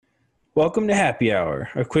Welcome to Happy Hour,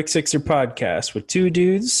 a quick sixer podcast with two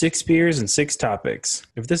dudes, six beers, and six topics.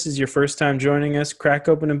 If this is your first time joining us, crack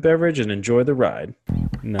open a beverage and enjoy the ride.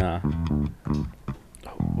 Nah.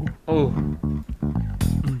 Oh,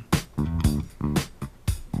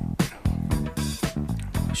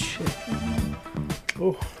 Shit.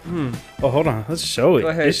 Oh. Oh, hold on. Let's show it. go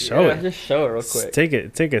ahead. Just show it. Just show it real quick.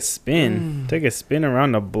 Take a spin. Take a spin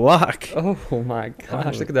around the block. Oh my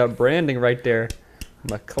gosh, Oh. look at that branding right there.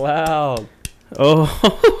 McLeod. Oh.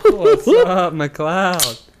 What's up,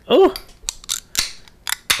 McLeod? Oh.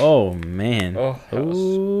 Oh man. Oh, that was-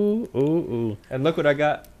 Ooh. Ooh. and look what I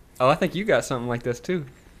got. Oh, I think you got something like this too.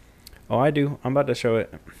 Oh, I do. I'm about to show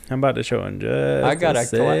it. I'm about to show it in just I got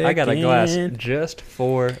I got a glass second. just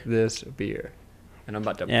for this beer, and I'm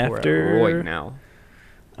about to pour After- it right now.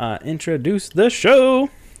 Introduce the show.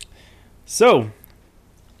 So,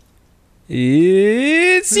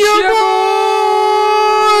 it's your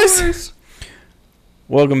boys.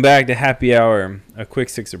 Welcome back to Happy Hour, a quick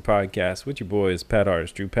sixer podcast with your boys, Pat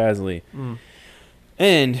Artist, Drew Pasley,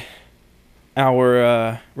 and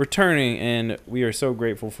our returning, and we are so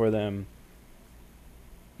grateful for them,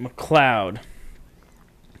 McLeod.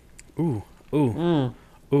 Ooh,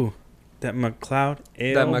 that McLeod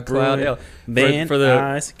Ale. That McLeod Brewing, Ale. Van for the-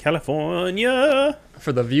 Nuys, California.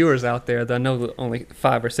 For the viewers out there, that I know that only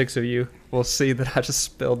 5 or 6 of you will see that I just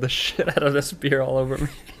spilled the shit out of this beer all over me.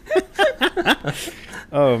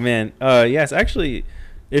 Oh man, yes. Actually,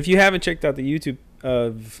 if you haven't checked out the YouTube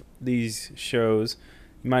of these shows,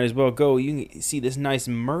 you might as well go. You can see this nice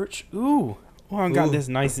merch. Ooh, oh, I got Ooh. this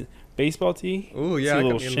nice baseball tee. Ooh, See yeah, a I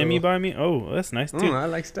little got me a shimmy little- by me. Oh, that's nice too. I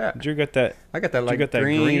like that. Drew got that. I got that You like got that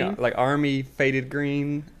green, green? like army faded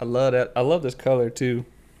green. I love that. I love this color too.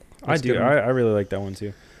 I Let's do. give 'em- I really like that one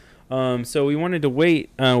too. So we wanted to wait.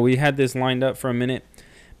 We had this lined up for a minute,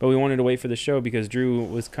 but we wanted to wait for the show because Drew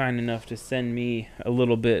was kind enough to send me a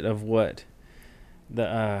little bit of what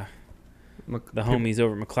the homies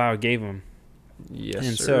over at McLeod gave him. Yes,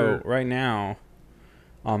 And sir. so right now,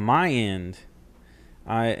 on my end,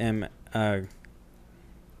 I am I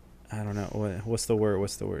don't know what's the word.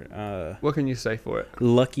 What can you say for it?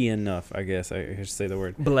 Lucky enough, I guess I should say the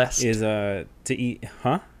word Blessed. is to eat.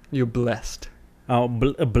 Huh? You're blessed. Oh,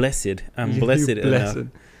 blessed. I'm You're blessed blessed. enough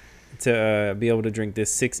to be able to drink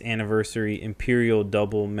this 6th anniversary Imperial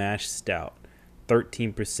Double Mash Stout,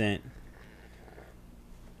 13%.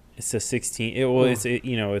 It's a 16.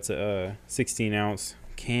 It's a 16 ounce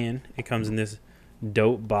can. It comes in this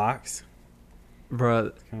dope box.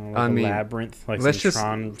 Bruh, Kind of like I a mean, labyrinth, like let's some just-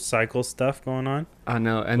 Tron cycle stuff going on. I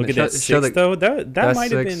know. And Look at show, that show 6 though. That that's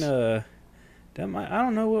might have 6. been I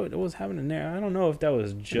don't know what was happening there. I don't know if that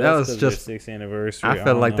was just That was 'cause of their just- 6th anniversary. I don't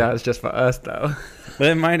felt like know. that was just for us though. But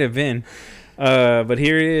it might have been. But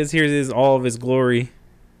here it is. Here it is, all of his glory.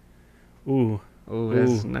 Ooh. Oh,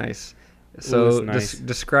 that's Ooh. nice. So that's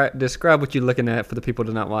nice. describe what you're looking at for the people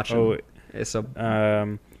that are not watching. Oh. It's a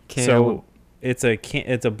can. So it's a can.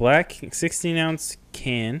 It's a black 16 ounce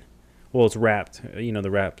can. Well, it's wrapped. You know, the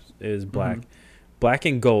wrap is black, black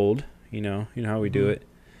and gold. You know how we do it.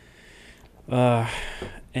 And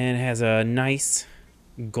it has a nice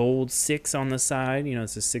gold 6 on the side. You know,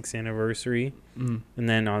 it's the 6th anniversary. Mm. And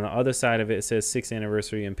then on the other side of it, it says 6th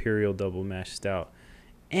anniversary Imperial Double Mash Stout.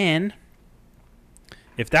 And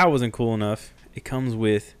if that wasn't cool enough, it comes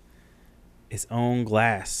with its own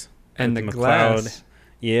glass. And With the McLeod. glass.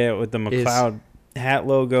 Yeah, with the McLeod hat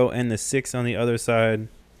logo and the 6 on the other side.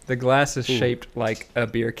 The glass is Ooh. shaped like a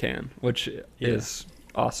beer can, which is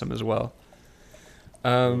awesome as well.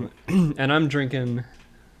 And I'm drinking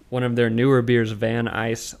one of their newer beers, Van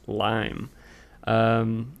Ice Lime.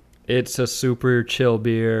 It's a super chill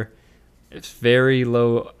beer. It's very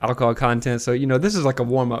low alcohol content. So, this is like a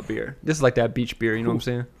warm-up beer. This is like that beach beer, you know what I'm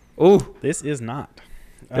saying? Oh, This is not.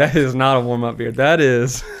 that is not a warm-up beer. That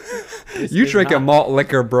is... you is drinking not. malt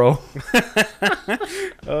liquor, bro.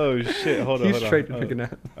 Oh, shit. Hold on. You hold on. straight drinking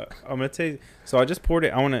that. I'm going to tell you. So I just poured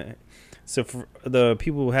it. I want to. So for the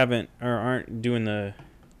people who haven't or aren't doing the.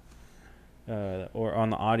 Or on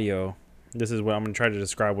the audio, this is what I'm going to try to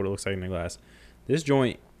describe what it looks like in the glass. This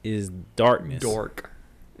joint is darkness. Dork.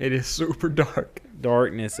 It is super dark.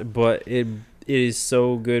 Darkness, but it is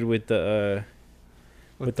so good with the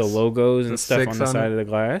logos and the stuff 6 on the on side it. of the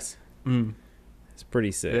glass. Mm. It's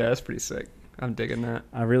pretty sick. Yeah, that's pretty sick. I'm digging that.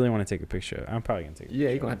 I really want to take a picture. I'm probably gonna take. Yeah,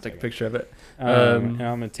 you're gonna have to take a picture of it. And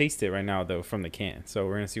I'm gonna taste it right now though from the can. So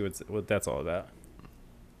we're gonna see what that's all about.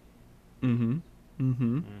 Mm-hmm.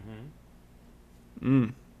 Mm-hmm.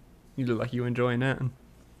 Mm. You look like you enjoying that.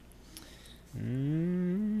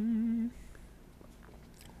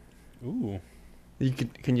 Ooh. You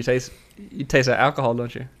can you taste that alcohol,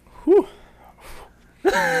 don't you? Whew.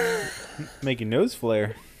 Making nose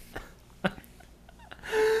flare.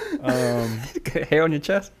 Hair on your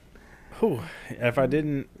chest. Whew. If I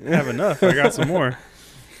didn't have enough, I got some more.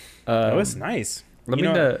 Oh, it's nice. Let You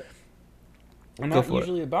me know, I'm go not for it.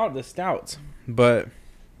 usually about the stouts, but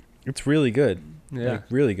it's really good. Yeah, Like,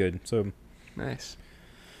 really good. So nice.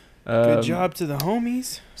 good job to the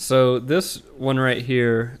homies. So this one right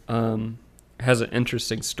here has an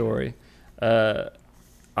interesting story.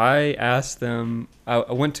 I asked them. I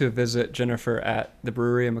went to visit Jennifer at the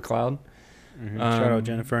brewery in McLeod. Shout out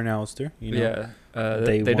Jennifer and Alistair. You know. Yeah,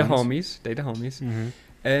 Day they the ones. homies. They the homies. Mm-hmm.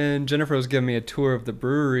 And Jennifer was giving me a tour of the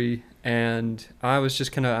brewery, and I was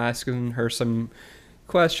just kind of asking her some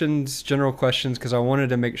questions, general questions, because I wanted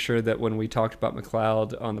to make sure that when we talked about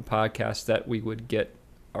McLeod on the podcast that we would get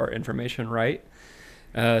our information right,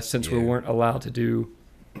 since we weren't allowed to do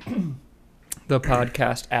the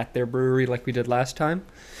podcast at their brewery like we did last time.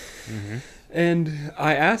 Mm-hmm. And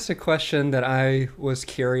I asked a question that I was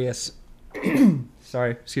curious.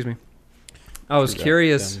 Sorry, excuse me. I was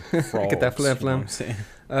curious. Get that phlegm.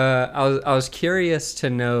 I was curious to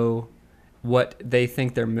know what they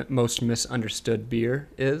think their most misunderstood beer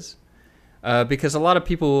is, because a lot of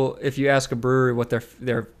people, if you ask a brewery what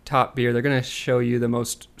their top beer, they're gonna show you the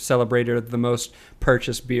most celebrated, the most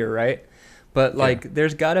purchased beer, right? But like,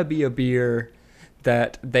 there's gotta be a beer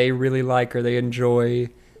that they really like or they enjoy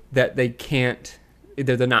that they can't,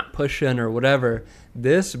 either they're not pushing or whatever.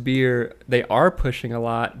 This beer they are pushing a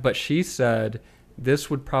lot, but she said this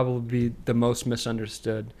would probably be the most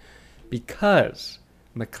misunderstood because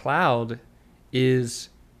McLeod is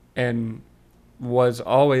and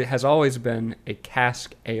has always been a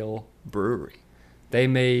cask ale brewery. They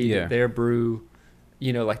made their brew,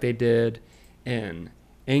 like they did in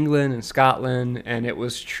England and Scotland, and it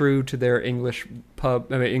was true to their English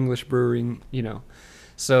brewing,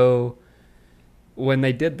 So when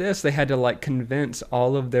they did this, they had to convince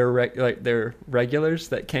all of their their regulars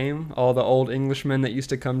that came, all the old Englishmen that used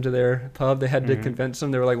to come to their pub. They had to convince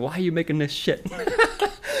them. They were like, "Why are you making this shit?"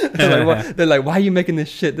 They're like, "Why are you making this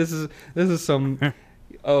shit? This is some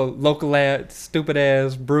local ass stupid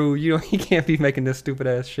ass brew. You can't be making this stupid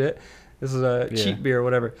ass shit. This is a cheap beer or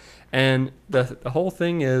whatever." And the whole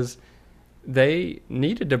thing is, they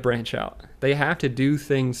needed to branch out. They have to do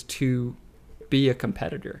things to be a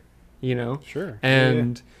competitor. Sure.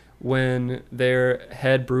 And when their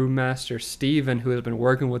head brewmaster Steven, who has been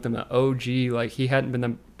working with them at OG, he hadn't been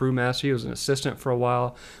the brewmaster, he was an assistant for a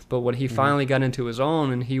while, but when he finally got into his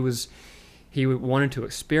own, and he wanted to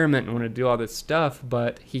experiment and wanted to do all this stuff,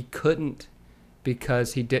 but he couldn't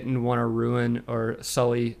because he didn't want to ruin or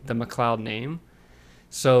sully the McLeod name.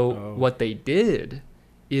 So what they did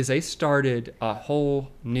is they started a whole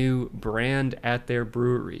new brand at their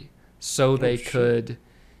brewery so they could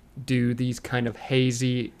do these kind of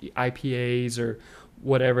hazy IPAs or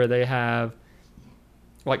whatever they have,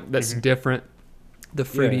 that's different, the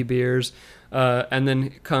fruity beers, and then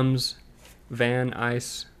comes Van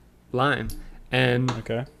Nuys Lime, and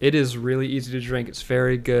it is really easy to drink. It's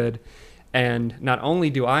very good, and not only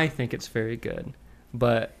do I think it's very good,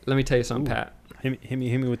 but let me tell you something, Pat. Hit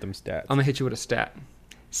me with them stats. I'm gonna hit you with a stat.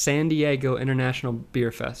 San Diego International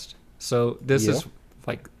Beer Fest. So this is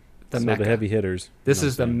the Mecca. The heavy hitters. This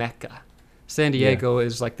is the Mecca. San Diego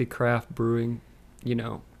is the craft brewing,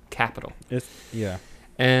 capital.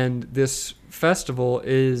 And this festival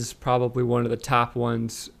is probably one of the top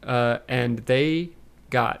ones. And Van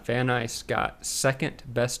Nuys got second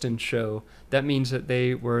best in show. That means that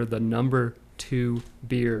they were the number 2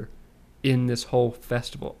 beer in this whole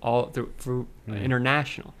festival, all through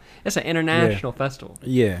international. It's an international festival.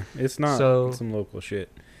 Yeah, it's not some local shit.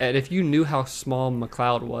 And if you knew how small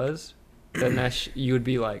McLeod was, then you would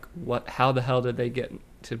be like, "What? How the hell did they get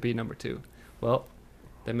to be number 2?" Well,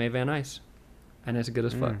 they made Van Nuys, and it's good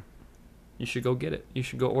as fuck. You should go get it. You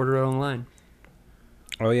should go order it online.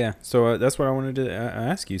 Oh yeah, so that's what I wanted to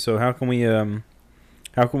ask you. So how can we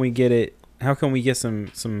get it? How can we get some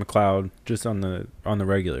McLeod just on the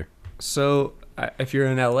regular? So if you're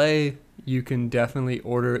in LA, you can definitely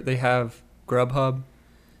order. They have Grubhub,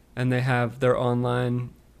 and they have their online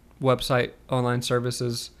website, online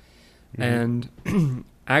services. And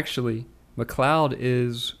actually, McLeod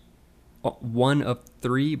is one of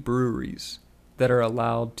 3 breweries that are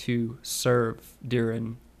allowed to serve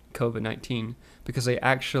during COVID-19 because they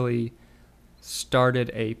actually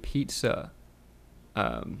started a pizza,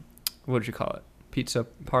 what would you call it? Pizza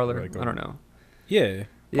parlor? I don't know. Yeah.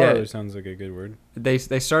 Parlor sounds like a good word. They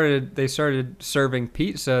started serving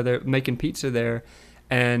pizza. They're making pizza there,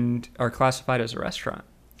 and are classified as a restaurant.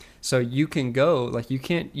 So you can go, like, you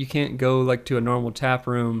can't go like to a normal tap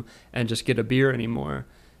room and just get a beer anymore.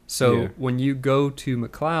 So when you go to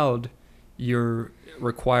McLeod, you're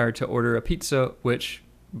required to order a pizza, which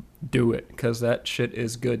do it, because that shit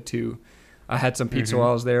is good too. I had some pizza while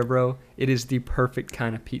I was there, bro. It is the perfect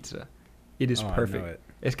kind of pizza. It is perfect.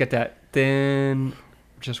 It's got that thin,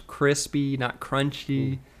 just crispy, not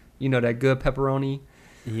crunchy. You know, that good pepperoni.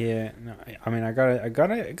 Yeah, no, I mean, I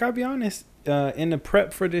gotta be honest. In the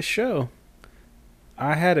prep for this show,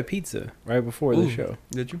 I had a pizza right before the show.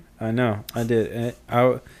 Did you? I know, I did. And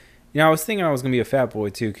I was thinking I was gonna be a fat boy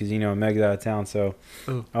too, because Meg's out of town. So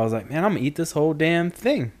I was like, man, I'm gonna eat this whole damn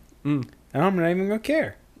thing, and I'm not even gonna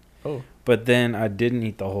care. Oh, but then I didn't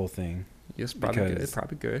eat the whole thing. It's probably good. It's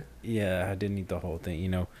probably good. Yeah, I didn't eat the whole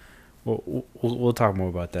thing. We'll talk more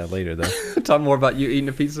about that later, though. Talk more about you eating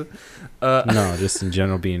a pizza? No, just in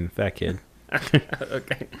general being a fat kid.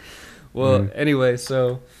 Okay. Well, anyway,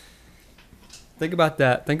 so think about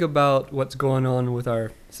that. Think about what's going on with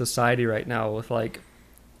our society right now. With like,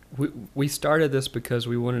 we started this because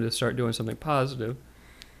we wanted to start doing something positive.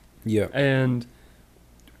 Yeah. And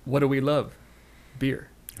what do we love? Beer.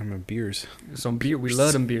 I'm a beers. Some beer. We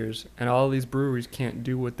love them beers, and all these breweries can't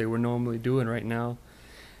do what they were normally doing right now.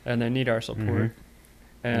 And they need our support.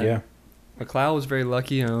 And McLeod was very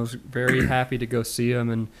lucky, and I was very happy to go see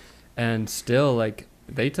him. And still, like,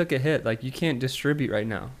 they took a hit. Like, you can't distribute right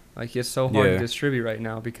now. Like, it's so hard to distribute right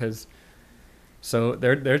now because. So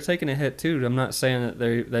they're taking a hit too. I'm not saying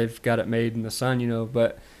that they've got it made in the sun,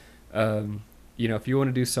 but if you want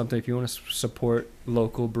to do something, if you want to support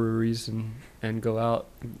local breweries and go out,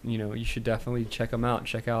 you should definitely check them out.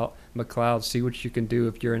 Check out McLeod. See what you can do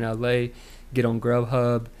if you're in LA. Get on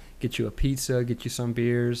Grubhub, get you a pizza, get you some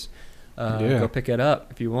beers. Go pick it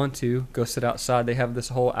up if you want to. Go sit outside. They have this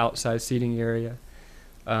whole outside seating area.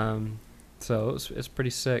 So it's pretty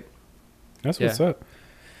sick. That's what's up.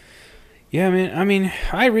 Yeah, man. I mean,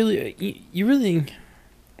 I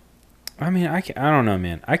don't know,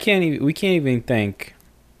 man. We can't even thank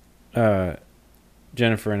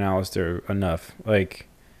Jennifer and Alistair enough. Like,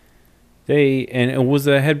 and was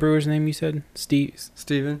the head brewer's name you said?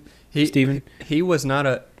 Steven. Steven. He was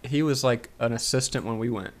like an assistant when we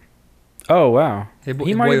went. Oh wow.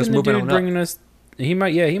 He might have been the dude bringing us. He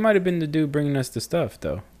might have been the dude bringing us the stuff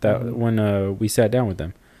though. When we sat down with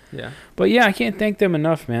them. Yeah. But yeah, I can't thank them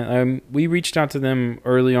enough, man. We reached out to them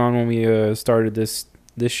early on when we started this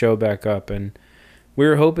show back up, and we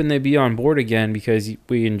were hoping they'd be on board again because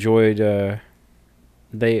we enjoyed.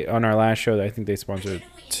 They on our last show, I think they sponsored.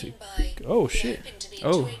 Oh shit!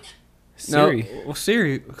 Oh. Siri. No, well,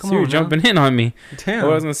 Siri, come Siri on, jumping in on me. Damn.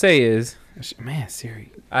 What I was gonna say is, man,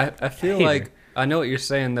 Siri. I feel like I know what you're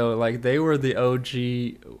saying though. Like they were the OG.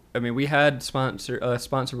 I mean, we had sponsor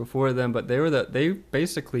before them, but they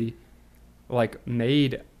basically like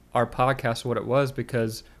made our podcast what it was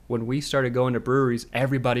because when we started going to breweries,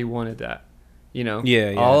 everybody wanted that.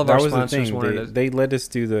 Yeah. All of that our was sponsors the thing. wanted They let us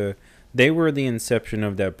do They were the inception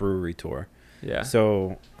of that brewery tour. Yeah.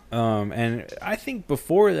 So, and I think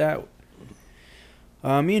before that.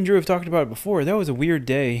 Me and Drew have talked about it before. That was a weird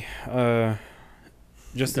day,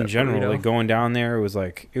 just in general. Like going down there, it was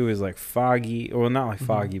like foggy. Well, not like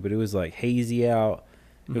foggy, but it was like hazy out.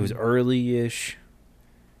 It was early-ish,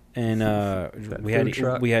 and we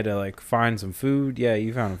had to like find some food. Yeah,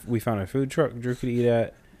 we found a food truck Drew could eat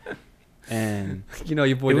at, and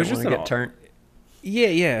your boy didn't want to get turned.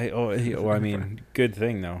 Yeah. Oh, well, I mean, good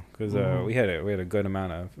thing though, because we had a good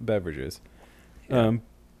amount of beverages. Yeah.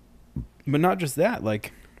 But not just that,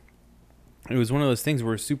 like, it was one of those things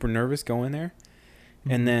where we're super nervous going there.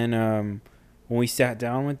 And then when we sat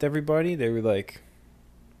down with everybody, they were, like,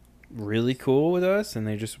 really cool with us. And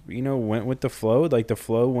they just, went with the flow. Like, the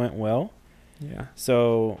flow went well. Yeah.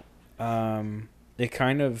 So it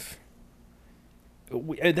kind of...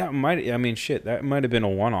 that might have been a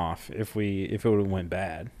one-off if it would have went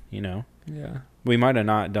bad, Yeah. We might have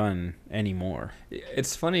not done any more.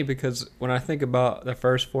 It's funny because when I think about the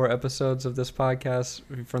first 4 episodes of this podcast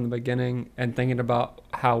from the beginning and thinking about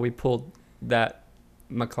how we pulled that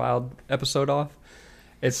McLeod episode off,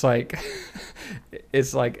 it's like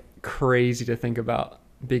crazy to think about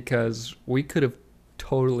because we could have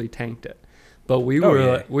totally tanked it, but we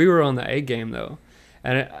were on the A game though.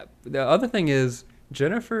 And the other thing is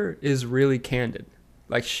Jennifer is really candid.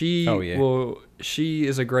 Like she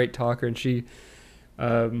is a great talker, and she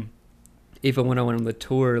even when I went on the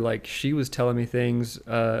tour, like she was telling me things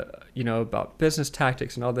about business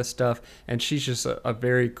tactics and all this stuff, and she's just a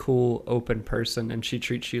very cool, open person, and she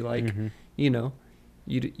treats you like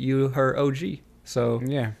you her OG. So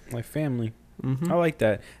yeah, like family. Mm-hmm. I like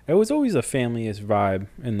that. It was always a family-ish vibe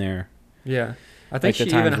in there. Yeah, I think Like the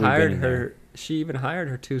she even times we've been hired in her. there. She even hired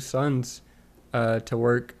her two sons to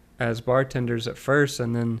work as bartenders at first,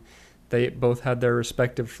 and then they both had their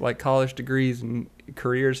respective like college degrees and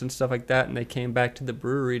careers and stuff like that, and they came back to the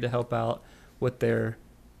brewery to help out with their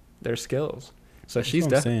skills. So That's she's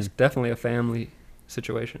what I'm saying. definitely a family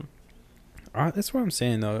situation. That's what I'm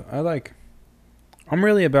saying though. I'm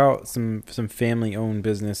really about some family-owned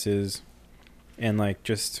businesses, and like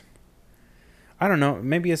just I don't know.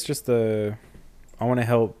 Maybe it's just I want to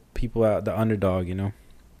help people out, the underdog, you know.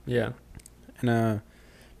 Yeah. And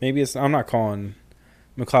maybe I'm not calling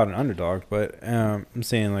McLeod an underdog, but I'm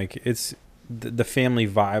saying like it's the family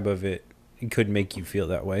vibe of it could make you feel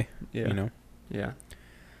that way. Yeah. You know. Yeah.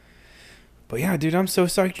 But yeah, dude, I'm so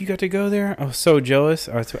psyched you got to go there. I was so jealous.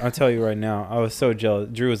 I'll tell you right now, I was so jealous.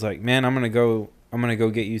 Drew was like, "Man, I'm gonna go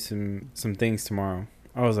get you some things tomorrow."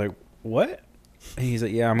 I was like, "What?" And he's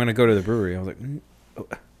like, "Yeah, I'm gonna go to the brewery." I was like,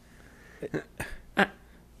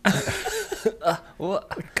 What?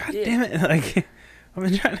 "God damn it!" Like, I've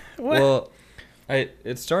been trying. What? Well,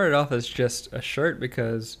 it started off as just a shirt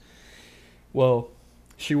because, well,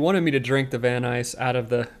 she wanted me to drink the Van Ice out of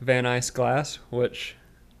the Van Ice glass, which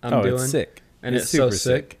I'm doing. It's sick. And it's so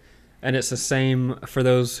sick. And it's the same, for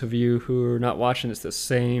those of you who are not watching, it's the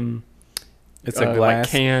same. It's a glass like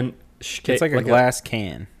can. It's like a glass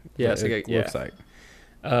can. Yeah, it's like it a, yeah. looks like.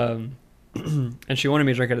 And she wanted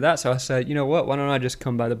me to drink out of that, so I said, you know what? Why don't I just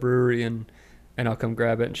come by the brewery and I'll come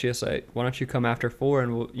grab it? And she was like, why don't you come after 4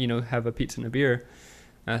 and we'll have a pizza and a beer?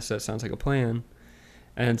 And I said, sounds like a plan.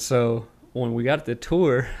 And so when we got the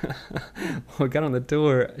tour,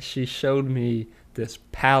 she showed me this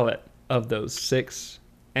palette of those 6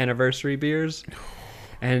 anniversary beers,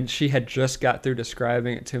 and she had just got through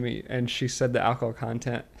describing it to me, and she said the alcohol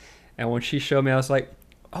content, and when she showed me, I was like,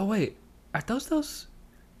 oh wait, are those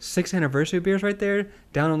 6 anniversary beers right there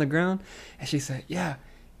down on the ground? And she said, yeah,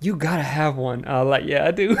 you gotta have one. I was like, yeah,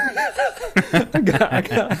 I do. I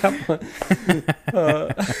gotta have one.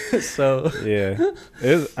 So yeah,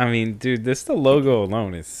 I mean, dude, the logo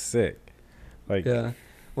alone is sick. Like, yeah,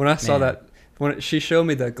 when I saw that, when she showed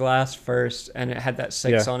me the glass first, and it had that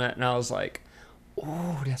 6 on it, and I was like,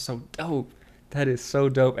 oh, that's so dope. That is so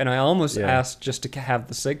dope. And I almost asked just to have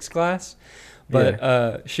the 6 glass,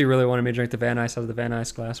 but she really wanted me to drink the Van Ice out of the Van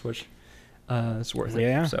Ice glass, which is worth it.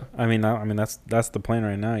 Yeah. So I mean, that's the plan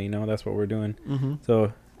right now. You know, that's what we're doing. mm-hmm.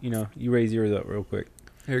 So you raise yours up real quick.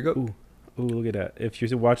 Here you go. Ooh, look at that. If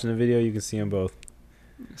you're watching the video, you can see them both.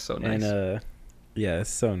 So nice. And yeah,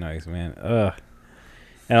 it's so nice, man.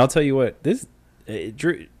 And I'll tell you what,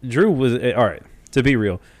 Drew was all right. To be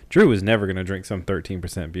real, Drew was never gonna drink some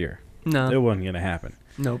 13% beer. No, It wasn't gonna happen.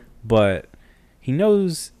 nope. But he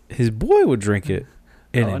knows his boy would drink it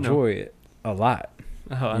and I know. enjoy it a lot.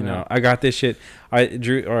 Oh, I You know. know, I got this shit.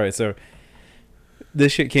 Drew. All right, so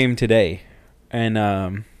this shit came today,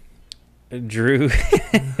 and Drew.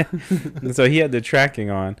 So he had the tracking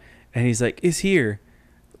on, and he's like, "It's here."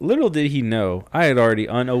 Little did he know, I had already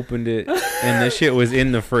unopened it, and this shit was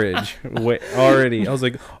in the fridge already. I was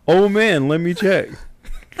like, "Oh man, let me check."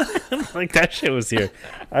 Like, that shit was here.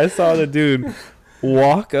 I saw the dude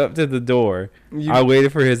walk up to the door. I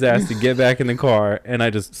waited for his ass to get back in the car, and I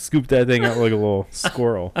just scooped that thing out like a little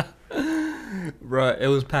squirrel. Right, it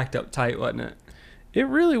was packed up tight, wasn't it? It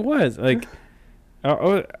really was. Like,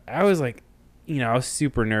 I was like, I was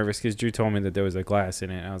super nervous because Drew told me that there was a glass in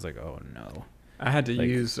it. And I was like, oh no. I had to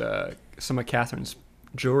use some of Catherine's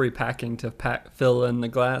jewelry packing to fill in the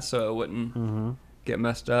glass so it wouldn't get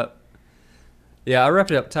messed up. Yeah, I wrapped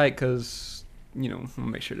it up tight because, I'll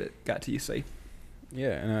make sure that it got to you safe.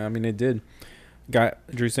 Yeah, and I mean, it did.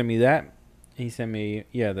 Drew sent me that. He sent me,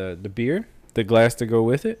 the beer, the glass to go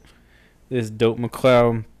with it, this dope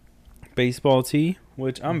McLeod baseball tee,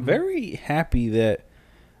 which I'm very happy that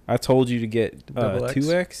I told you to get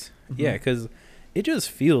 2X. Mm-hmm. Yeah, because it just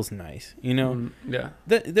feels nice, Yeah.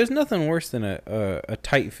 There's nothing worse than a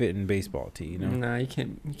tight fitting baseball tee, Nah, you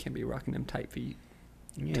can't be rocking them tight feet.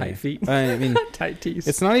 Yeah. Tight feet. I mean, tight tees.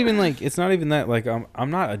 It's not even that. Like,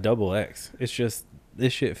 I'm not a double X. It's just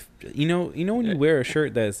this shit. When you wear a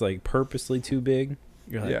shirt that's like purposely too big,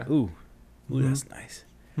 you're like, ooh, that's nice.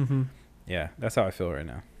 Mm-hmm. Yeah, that's how I feel right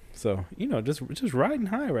now. So just riding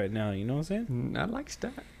high right now. You know what I'm saying? I like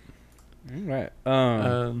that. All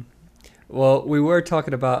right. Well, we were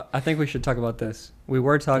talking about. I think we should talk about this. We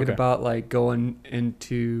were talking about like going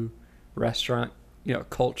into restaurant,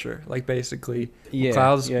 culture. Like basically,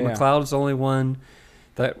 McLeod's the only one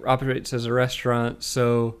that operates as a restaurant.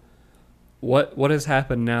 So, what has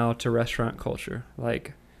happened now to restaurant culture?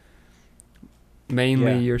 Like,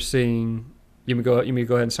 mainly you're seeing You may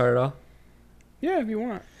go ahead and start it off. Yeah, if you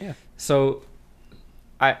want. Yeah. So,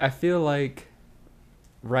 I feel like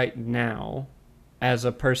right now, as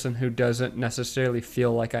a person who doesn't necessarily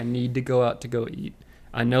feel like I need to go out to go eat,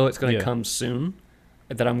 I know it's going to come soon,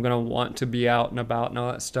 that I'm going to want to be out and about and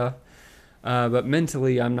all that stuff. But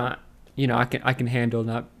mentally, I'm not. I can handle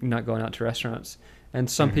not going out to restaurants. And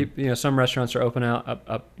some people, some restaurants are open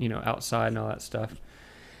up, outside and all that stuff.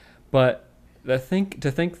 But to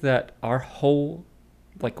think that our whole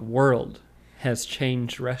world has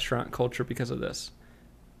changed restaurant culture because of this.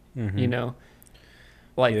 Mm-hmm.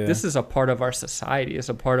 This is a part of our society. It's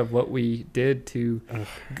a part of what we did to.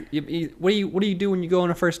 What do you do when you go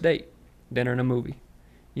on a first date? Dinner and a movie.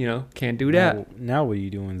 Can't do that. Now what are you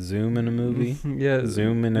doing? Zoom in a movie? Yeah,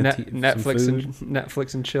 Zoom in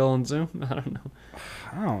Netflix and chill and Zoom. I don't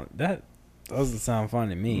know. That doesn't sound fun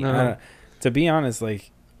to me. No. To be honest,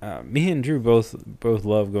 me and Drew both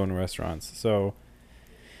love going to restaurants. So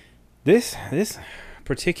this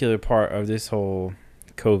particular part of this whole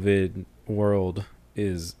COVID world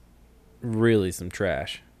is really some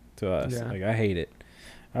trash to us. Yeah. I hate it.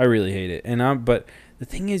 I really hate it. But the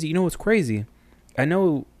thing is, what's crazy? I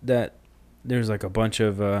know that there's a bunch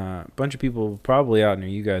of people probably out near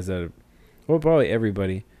you guys probably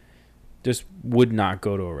everybody just would not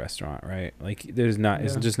go to a restaurant, right?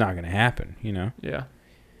 It's just not going to happen, Yeah.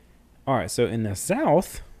 All right, so in the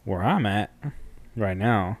South, where I'm at right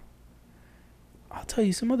now, I'll tell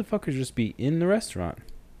you, some motherfuckers just be in the restaurant.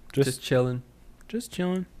 Just chilling. Just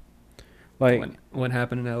chilling. What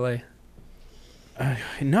happened in LA?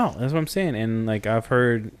 No, that's what I'm saying. And I've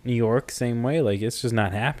heard New York same way. It's just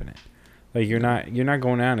not happening. You're not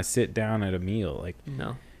going down to sit down at a meal.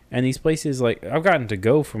 No. And these places, I've gotten to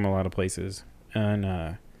go from a lot of places, and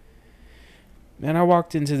I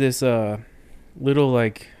walked into this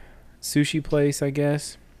little sushi place, I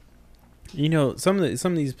guess. Some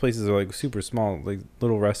of these places are super small,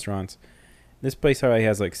 little restaurants. This place already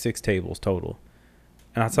has 6 tables total,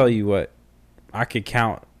 and I'll tell you what, I could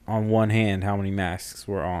count on one hand how many masks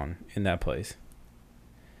were on in that place.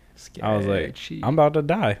 Sketchy. I was like, I'm about to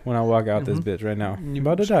die when I walk out this bitch right now. I'm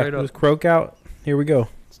about to die. Straight up. Just croak out. Here we go.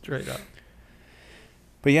 Straight up.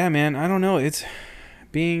 But yeah, man, I don't know. It's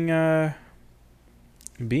being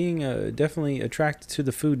definitely attracted to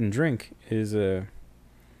the food and drink is a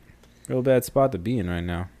real bad spot to be in right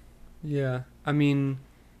now. Yeah. I mean,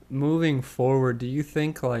 moving forward, do you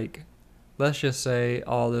think let's just say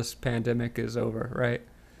all this pandemic is over, right?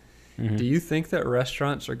 Mm-hmm. Do you think that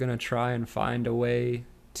restaurants are going to try and find a way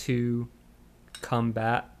to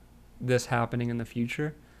combat this happening in the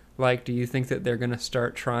future? Do you think that they're going to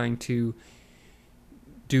start trying to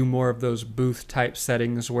do more of those booth type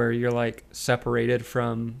settings where you're separated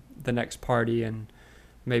from the next party, and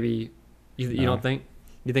maybe you don't think?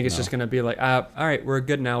 You think it's just going to be all right, we're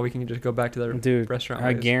good now, we can just go back to the restaurant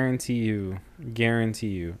I ways? guarantee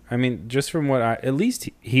you. I mean, just from what at least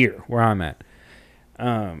here where I'm at,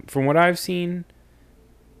 from what I've seen,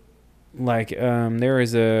 there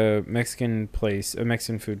is a Mexican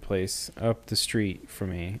food place up the street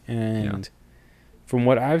from me, and from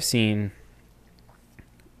what I've seen,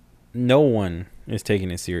 no one is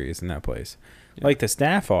taking it serious in that place. Yeah. The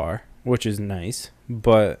staff are, which is nice,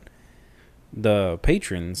 but the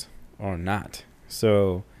patrons are not.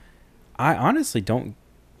 So I honestly don't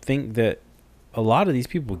think that a lot of these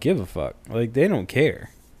people give a fuck. They don't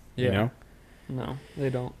care. Yeah. No, they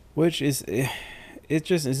don't. Which is,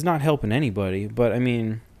 it's not helping anybody. But I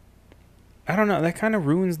mean, I don't know. That kind of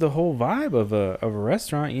ruins the whole vibe of a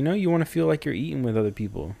restaurant. You want to feel like you're eating with other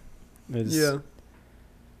people. Yeah.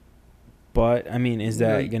 But I mean, is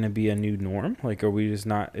that going to be a new norm? Are we just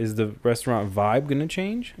not? Is the restaurant vibe going to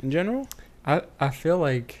change in general? I feel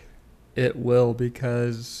like it will,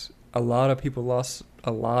 because a lot of people lost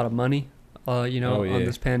a lot of money, on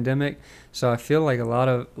this pandemic. So I feel like a lot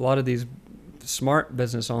of these smart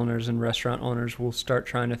business owners and restaurant owners will start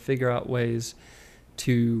trying to figure out ways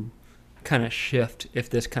to kind of shift if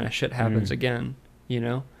this kind of shit happens again.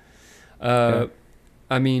 I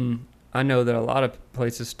mean, I know that a lot of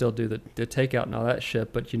places still do the takeout and all that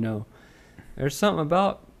shit, but there's something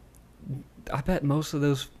about. I bet most of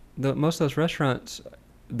those restaurants,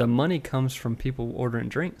 the money comes from people ordering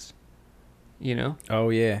drinks. Oh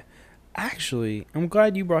yeah, actually, I'm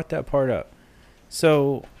glad you brought that part up.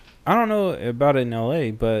 So I don't know about it in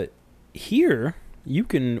LA, but here you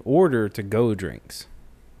can order to go drinks,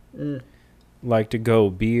 to go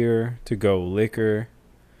beer, to go liquor,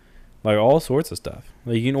 all sorts of stuff.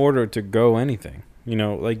 You can order to go anything.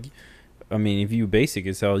 I mean, if you basic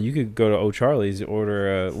as hell, you could go to O'Charlie's,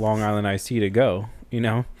 order a Long Island iced tea to go.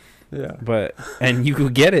 Yeah. And you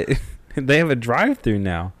could get it. They have a drive-through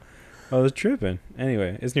now. I was tripping.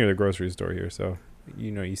 Anyway, it's near the grocery store here, so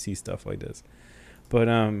you see stuff like this. But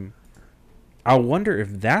I wonder if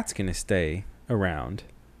that's gonna stay around.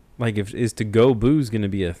 Like, if is to go booze gonna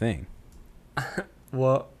be a thing?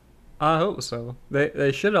 Well, I hope so.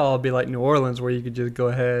 They should all be like New Orleans, where you could just go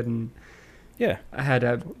ahead and Yeah. I had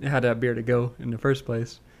that beer to go in the first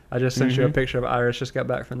place. I just sent you a picture of Iris. Just got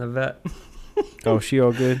back from the vet. Oh, she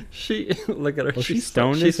all good? She look at her. Well, she's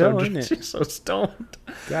stoned as hell, isn't it? She's so stoned.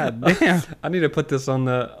 God damn. I need to put this on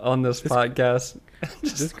this podcast.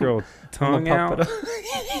 This girl I'm tongue gonna pop out, it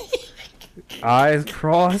up. eyes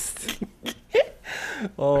crossed.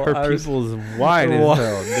 Oh, Her Iris, pupils wide as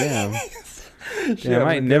hell. Damn. she Damn, I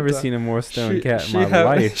having ain't a never good time. seen a more stoned She- cat she in my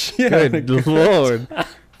having- life. she having a Good good lord.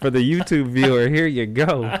 For the YouTube viewer, here you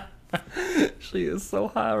go. She is so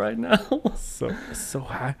high right now. So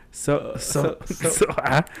high. So so-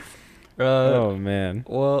 high. Oh man.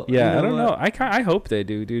 Well, Yeah, you I don't know. what? I hope they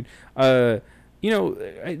do, dude.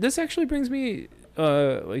 This actually brings me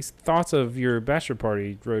like thoughts of your bachelor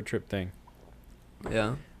party road trip thing.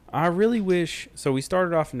 Yeah, I really wish. So we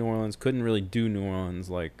started off in New Orleans, couldn't really do New Orleans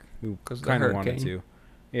like we 'Cause of the kind of wanted hurricane. to.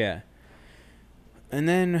 Yeah. And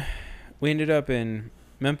then we ended up in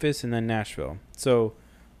Memphis and then Nashville. So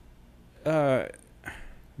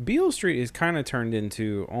Beale Street is kind of turned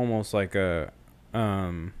into almost like a what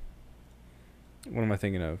am I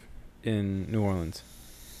thinking of in New Orleans?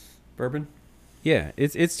 bourbon. Yeah,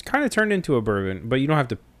 it's kind of turned into a bourbon, but you don't have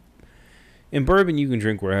to. In bourbon, you can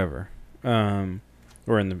drink wherever,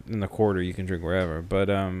 or in the quarter you can drink wherever. But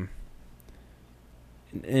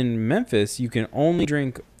in Memphis, you can only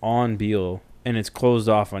drink on Beale, and it's closed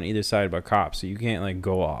off on either side by cops, so you can't like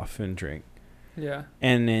go off and drink. Yeah.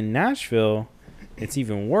 And in Nashville, it's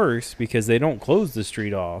even worse because they don't close the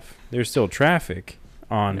street off. There's still traffic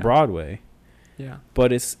on Yeah. Broadway. Yeah.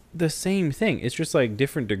 But it's the same thing. It's just like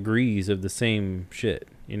different degrees of the same shit,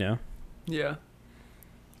 you know? Yeah.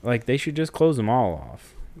 Like they should just close them all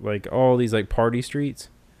off. Like all these like party streets.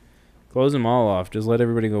 Close them all off. Just let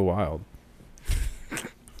everybody go wild.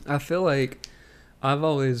 I feel like I've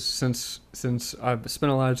always since I've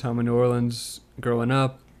spent a lot of time in New Orleans growing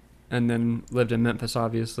up and then lived in Memphis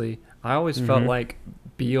obviously, I always felt Mhm. like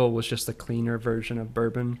Beale was just a cleaner version of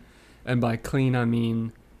bourbon. And by clean I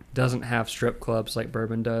mean doesn't have strip clubs like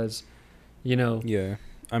bourbon does. You know. Yeah.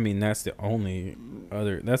 I mean, that's the only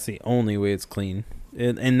way it's clean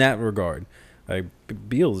in that regard. Like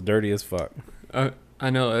Beale's dirty as fuck. I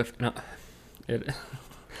know if no, it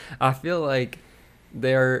I feel like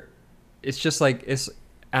it's just like it's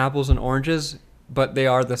apples and oranges, but they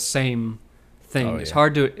are the same thing. Oh, It's yeah.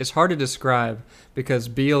 hard to describe because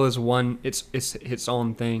Beale is one it's its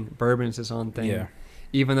own thing. Bourbon is its own thing. Yeah.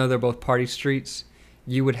 Even though they're both party streets,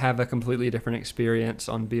 you would have a completely different experience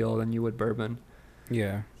on Beale than you would bourbon.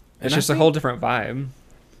 Yeah. It's And I just a think whole different vibe.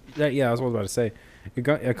 yeah, I was about to say.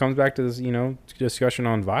 It comes back to this, discussion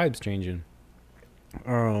on vibes changing.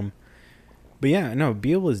 But yeah, no,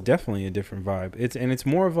 Beale is definitely a different vibe. It's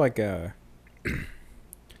more of like a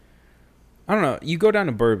I don't know, you go down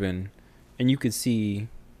to bourbon and you could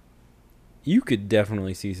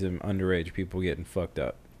definitely see some underage people getting fucked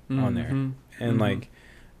up on there. Mhm. And Mhm. like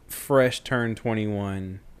fresh turned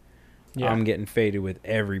 21, Yeah. I'm getting faded with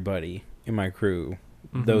everybody in my crew,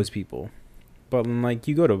 Mhm. those people. But when, like,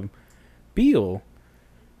 you go to Beale,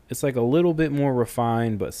 it's like a little bit more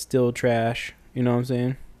refined but still trash. You know what I'm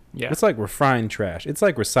saying? Yeah. It's like refined trash. It's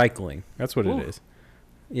like recycling. That's what Ooh. it is.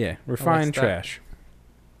 Yeah, refined that. trash.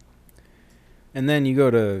 And then you go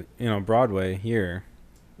to, Broadway here,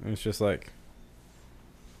 and it's just like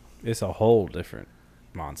it's a whole different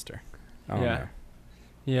monster. I don't Yeah. know.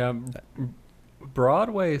 Yeah,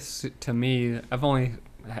 Broadway to me, I've only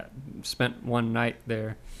spent one night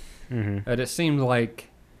there, Mhm. and it seemed like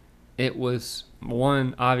it was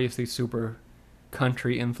one obviously super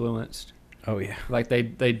country influenced. Oh yeah. Like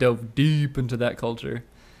they dove deep into that culture,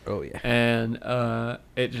 Oh yeah. and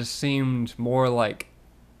it just seemed more like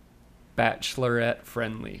bachelorette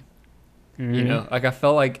friendly. You Mhm. know, like I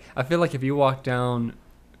feel like if you walk down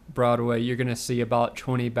Broadway, you're gonna see about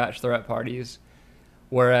 20 bachelorette parties.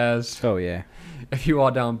 Whereas Oh yeah. if you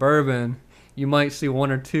walk down Bourbon, you might see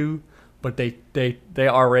one or two, but they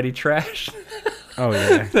already trashed. Oh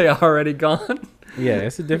yeah. They already gone. Yeah,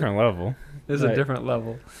 it's a different level. It's Right. a different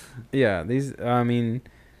level. Yeah,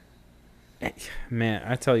 man,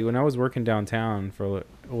 I tell you, when I was working downtown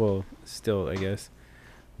still, I guess,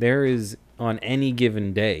 there is, on any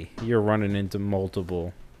given day, you're running into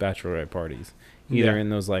multiple bachelorette parties. Either Yeah. in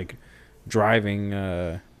those, like, driving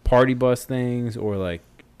party bus things, or, like,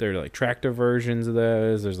 they're, like, tractor versions of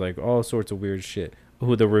those. There's, like, all sorts of weird shit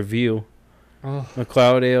who the review. Oh,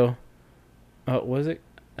 McLeod Ale. Was it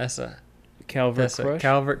that's a Calvert Crush?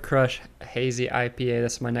 Calvert Crush Hazy IPA.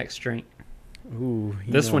 That's my next drink. Ooh,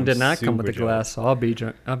 This one did not come with super the glass, so I'll be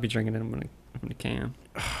drinking it in a can.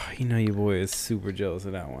 You know your boy is super jealous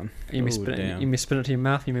of that one. You may spin it to your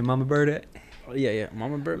mouth. You may mama bird it. Oh, yeah,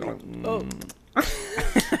 Mama Bird. Oh.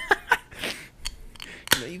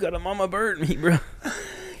 You got a Mama Bird me, bro.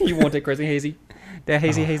 You want that crazy hazy? That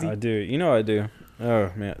hazy. I do. You know I do.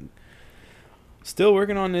 Oh man. Still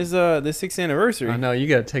working on this 6th anniversary. I know you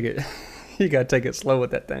gotta take it. You gotta take it slow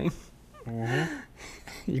with that thing. Mm-hmm.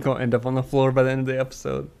 You're gonna end up on the floor by the end of the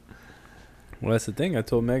episode. Well, that's the thing. I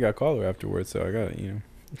told Meg I'd call her afterwards, so I got it. You know.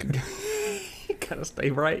 You gotta stay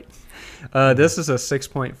right. This is a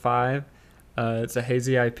 6.5. It's a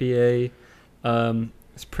hazy IPA.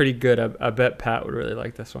 It's pretty good. I bet Pat would really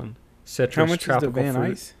like this one. Citrus, how much is the tropical Van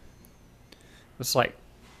fruit. Ice? It's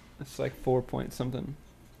like 4 point something.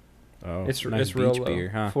 Oh, It's nice it's real beach low. beer,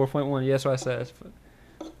 huh? 4.1. Yes, what I said.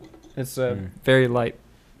 It's a very light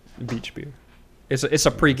beach beer. It's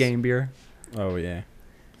a pre-game beer. Oh yeah.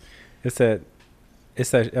 It's that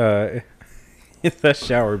it's that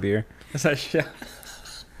shower beer. Is that shit?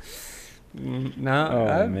 No.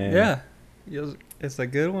 Oh, man. Yeah. It's a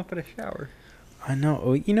good one for the shower. I know.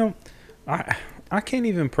 Oh, you know, I can't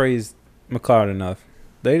even praise McLeod enough.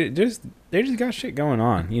 They just got shit going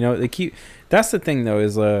on. You know, they keep. That's the thing though.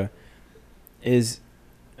 Is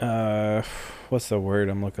what's the word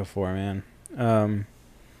I'm looking for, man?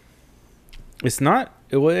 It's not.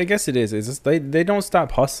 Well, I guess it is. It's just they don't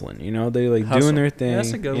stop hustling. You know, they like Hustle. doing their thing. Yeah,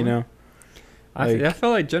 that's a good you one. know. I feel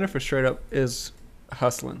like Jennifer straight up is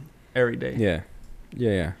hustling every day.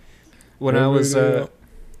 Yeah. When I was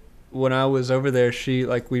over there, we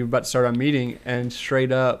were about to start our meeting, and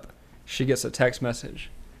straight up, she gets a text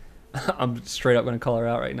message. I'm straight up gonna call her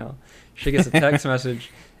out right now. She gets a text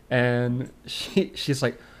message, and she's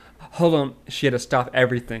like, "Hold on." She had to stop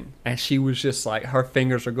everything, and she was just like, her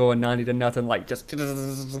fingers were going 90 to nothing, like just.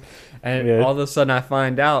 And all of a sudden, I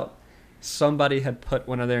find out somebody had put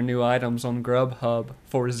one of their new items on Grubhub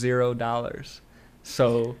for $0.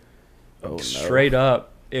 So, straight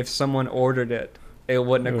up, if someone ordered it, it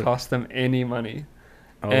wouldn't have cost them any money.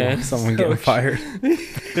 Oh, and someone getting fired.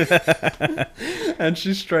 And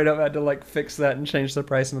she straight up had to like fix that and change the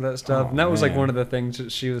price and that stuff. And that was like man. one of the things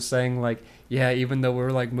that she was saying, like, yeah, even though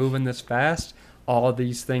we're like moving this fast, all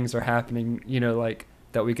these things are happening, you know, like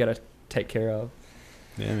that we gotta take care of.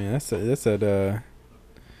 Yeah, man, that's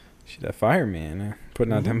that fireman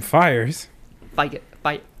putting out them fires. Fire,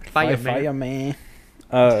 man.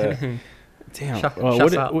 Damn.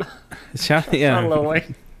 Shout out. Shout yeah. Lil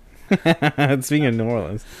Wayne. Speaking of New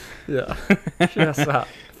Orleans. Yeah. Shouts out.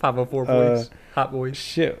 504 boys. Hot boys.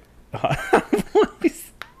 Shit.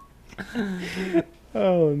 Boys.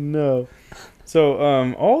 Oh no.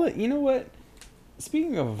 So you know what?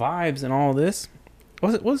 Speaking of vibes and all this,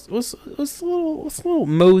 let's a little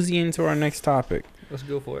mosey into our next topic. Let's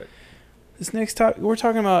go for it. This next topic, we're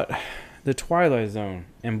talking about the Twilight Zone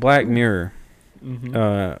and Black Mirror.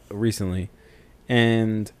 Recently,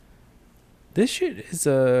 and this shit is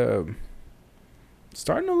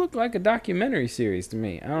starting to look like a documentary series to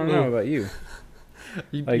me. I don't know about you.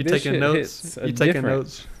 You Like, this taking shit notes? hits You taking different.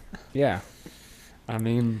 notes? Yeah. I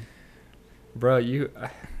mean, bro,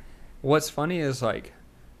 what's funny is like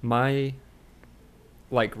my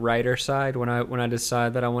like writer side when I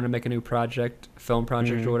decide that I want to make a new film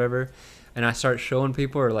project or whatever, and I start showing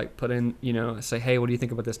people or like put in, you know, say, hey, what do you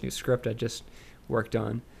think about this new script I just worked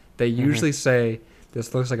on? They usually say,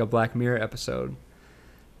 this looks like a Black Mirror episode.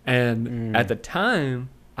 And at the time,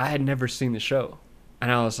 I had never seen the show.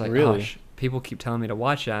 And I was like, really? People keep telling me to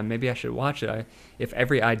watch it. Maybe I should watch it. If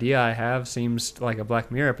every idea I have seems like a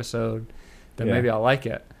Black Mirror episode, then maybe I'll like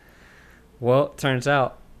it. Well, it turns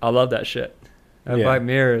out I love that shit. Black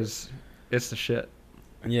Mirror it's the shit.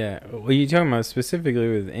 Yeah. Were you talking about specifically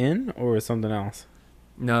with In or with something else?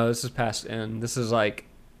 No, this is past In. This is like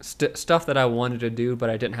stuff that I wanted to do, but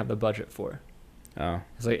I didn't have the budget for. Oh.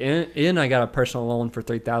 It's like in I got a personal loan for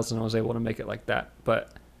 $3,000. I was able to make it like that.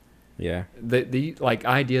 But yeah, the like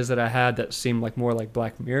ideas that I had that seemed like more like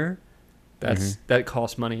Black Mirror, that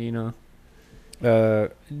costs money, you know. I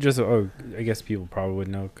guess people probably would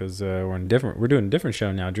know because we're doing a different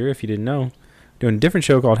show now, Drew. If you didn't know, doing a different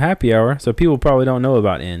show called Happy Hour, so people probably don't know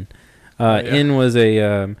about In. In was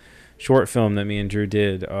a short film that me and Drew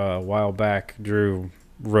did a while back. Drew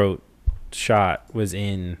wrote, shot, was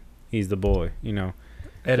in. He's the boy, you know.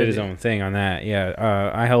 Did his own thing on that.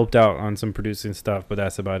 Yeah, I helped out on some producing stuff, but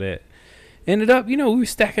that's about it. Ended up, you know, we were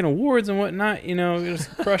stacking awards and whatnot, you know, it was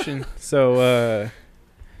crushing. So,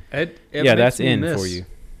 It yeah, makes that's me in miss, for you.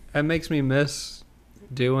 It makes me miss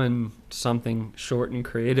doing something short and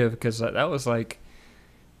creative, because that was like,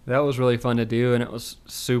 that was really fun to do, and it was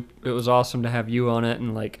awesome to have you on it,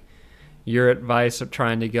 and like your advice of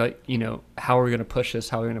trying to get, how we're going to push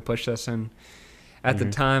this, and at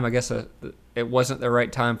the time, I guess it wasn't the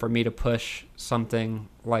right time for me to push something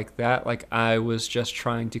like that. Like, I was just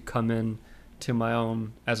trying to come in to my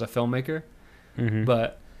own as a filmmaker.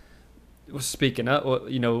 But speaking up,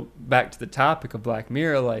 back to the topic of Black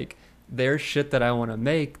Mirror, like, there's shit that I want to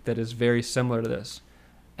make that is very similar to this.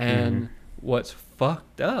 And what's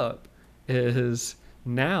fucked up is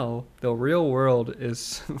now the real world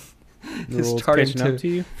is starting catching up to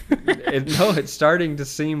you. It's starting to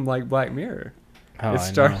seem like Black Mirror. Oh,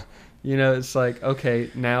 It's like,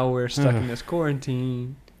 okay, now we're stuck in this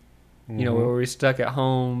quarantine, where we're stuck at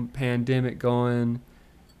home, pandemic going.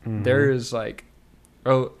 There is like,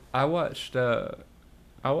 I watched,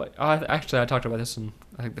 actually I talked about this in,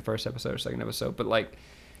 I think, the first episode or second episode, but like,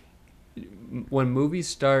 when movies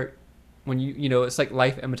start, when it's like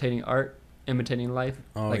life imitating art, imitating life,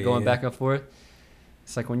 going back and forth.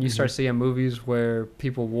 It's like when you start seeing movies where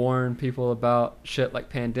people warn people about shit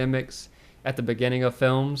like pandemics at the beginning of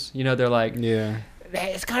films, they're like,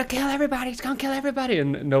 it's gonna kill everybody,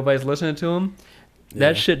 and nobody's listening to them.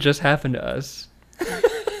 That shit just happened to us.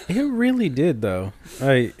 It really did, though.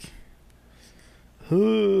 Like,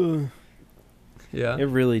 yeah, it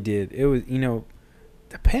really did. It was, the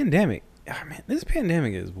pandemic. Oh, man, this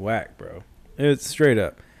pandemic is whack, bro. It's straight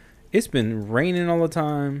up. It's been raining all the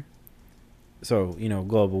time. So,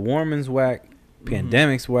 global warming's whack,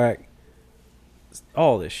 pandemic's whack,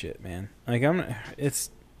 all this shit, man. Like,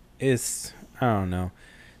 it's I don't know.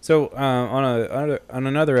 So, on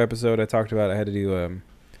another episode, I talked about I had to do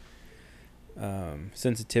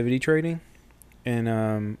sensitivity training,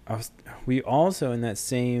 and we also, in that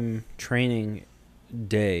same training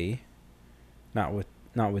day, not with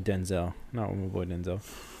Denzel, not with my boy Denzel,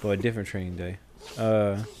 but a different training day.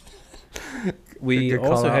 We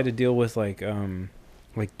also had to deal with like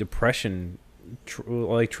depression,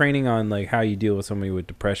 like training on like how you deal with somebody with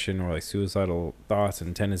depression or like suicidal thoughts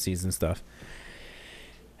and tendencies and stuff.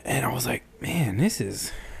 And I was like, man, this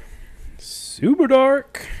is super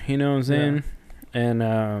dark. You know what I'm saying? Yeah.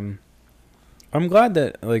 And I'm glad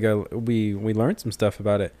that like we learned some stuff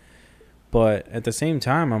about it. But at the same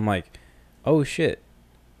time, I'm like, oh shit,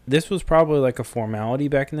 this was probably like a formality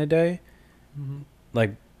back in the day.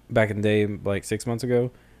 Like back in the day, like 6 months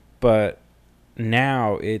ago. But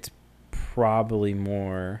now it's probably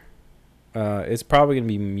more, it's probably going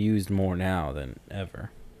to be used more now than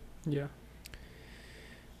ever. Yeah.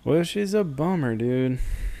 Which is a bummer, dude.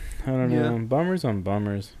 I don't know. Bummers on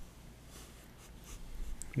bummers.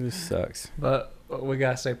 This sucks. But we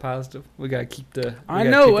gotta stay positive. We gotta keep the. I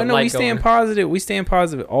know. We staying positive. We staying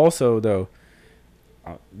positive. Also, though,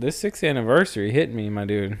 this 6th anniversary hit me, my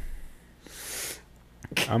dude.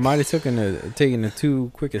 I might have taken a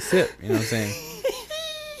too quick a sip. You know what I'm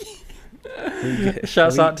saying?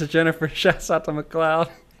 Shouts out to Jennifer. Shouts out to McLeod.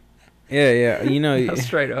 Yeah. That's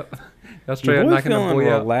straight up. That's straight up knocking the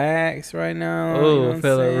boy out. Relax right now. Oh,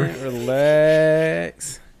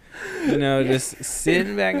 relax. Just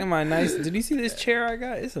sitting back in my nice. Did you see this chair I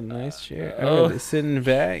got? It's a nice chair. Sitting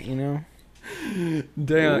back, Damn.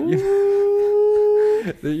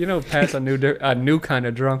 Pat's a new kind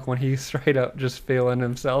of drunk when he's straight up just feeling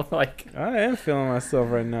himself. Like, I am feeling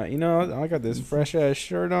myself right now. I got this fresh ass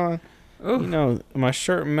shirt on. Ooh. My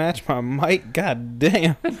shirt matched my mic. God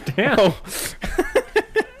damn. Damn.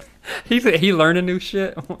 He learning new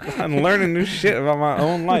shit. I'm learning new shit about my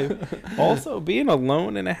own life. Also, being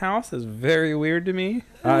alone in a house is very weird to me.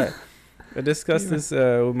 I discussed this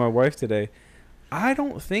with my wife today. I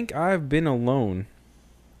don't think I've been alone.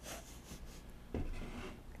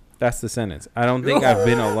 That's the sentence. I don't think I've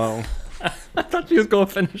been alone. I thought you was going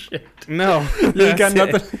to finish it. No. You got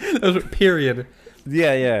nothing. That was period.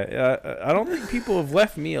 Yeah. I don't think people have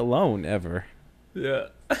left me alone ever. Yeah.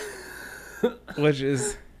 Which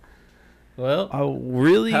is... Well, a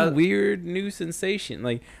really weird new sensation.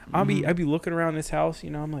 Like, I'll be looking around this house,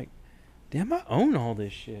 I'm like, damn, I own all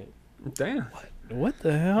this shit. Damn. What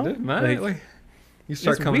the hell? Dude, like, you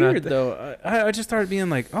start coming weird, though. I just started being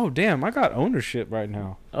like, oh, damn, I got ownership right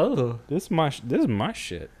now. Oh. This is my shit.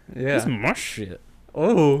 Yeah. This is my shit.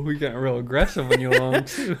 Oh, we got real aggressive when you alone,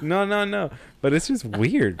 too. No. But it's just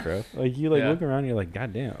weird, bro. Like, you, look around, you're like,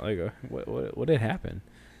 God damn. Like, what did happen?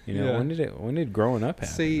 When did growing up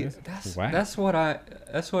happen? See, that's what I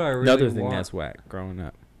really another want. thing that's whack, growing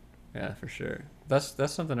up. Yeah, for sure. That's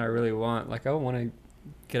something I really want. Like, I want to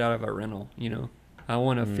get out of a rental, I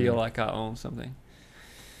want to feel like I own something.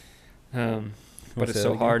 But it's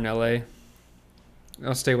so hard in LA.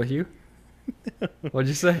 I'll stay with you. What'd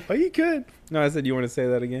you say? Oh, you could. No, I said you want to say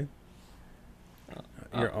that again.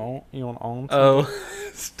 Your own. You want own? Oh,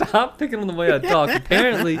 stop picking on the way I talk.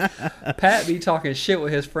 Apparently, Pat be talking shit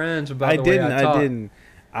with his friends about the way I talk.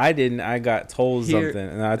 I didn't. I got told something,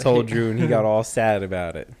 and I told Drew, and he got all sad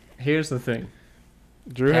about it. Here's the thing.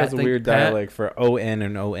 Drew has a weird dialect for ON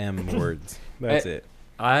and OM words. That's it.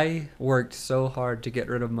 I worked so hard to get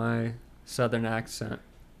rid of my southern accent.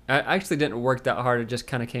 I actually didn't work that hard. It just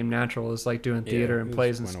kind of came natural. It was like doing theater and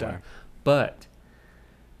plays and stuff. But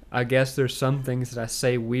I guess there's some things that I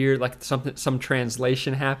say weird, like some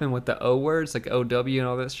translation happened with the O words, like OW and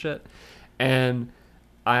all this shit. And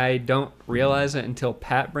I don't realize it until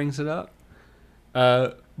Pat brings it up.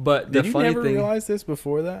 But the funny thing... Did you never realize this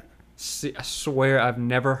before that? See, I swear I've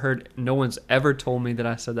never heard... No one's ever told me that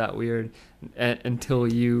I said that weird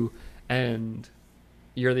until you, and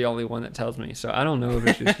you're the only one that tells me. So I don't know if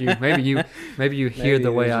it's just you. Maybe you hear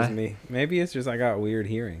the way I... Me. Maybe it's just I got weird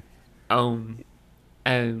hearing. Own.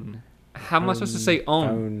 And how am I supposed to say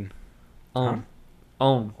own? Own.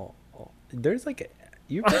 There's like a...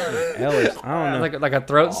 You're getting L-ish. I don't know. Like a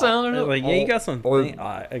throat sound? Or like, yeah, you got something.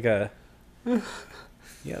 Like a...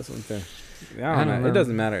 You got something. I don't know. It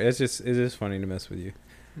doesn't matter. It's just funny to mess with you.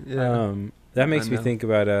 Yeah. That makes me think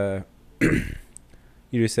about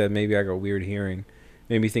you just said maybe I got weird hearing.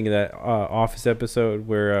 Made me think of that Office episode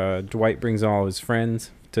where Dwight brings all his friends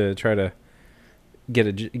to try to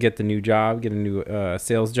get the new job, get a new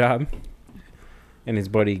sales job, and his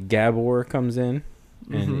buddy Gabor comes in,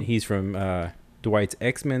 and he's from Dwight's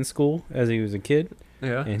X-Men school as he was a kid.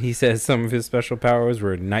 Yeah. And he says some of his special powers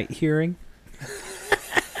were night hearing.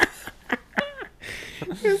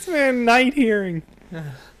 This man, night hearing.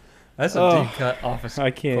 That's a deep cut Office.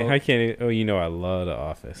 I can't. Oh, you know I love The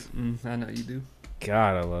Office. I know you do.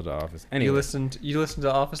 God, I love The Office. Anyway. You listen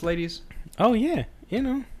to Office Ladies? Oh yeah, you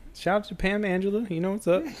know. Shout out to Pam Angela. You know what's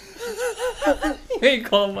up. You ain't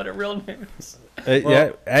call them what their real names.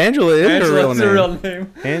 Yeah, Angela is her real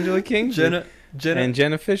name. Angela King, Jenna, and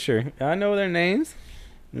Jenna Fisher. I know their names.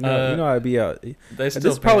 You know I'd be out. This is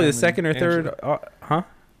Pam probably the second or third. Huh?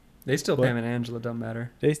 They still Pam and Angela. Don't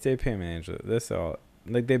matter. They stay Pam and Angela. That's all.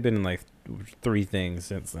 Like they've been in like 3 things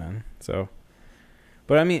since then. So,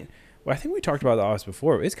 but I mean, I think we talked about The Office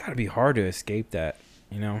before. It's got to be hard to escape that,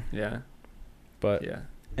 you know. Yeah. But yeah.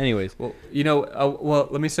 Anyways, well, you know,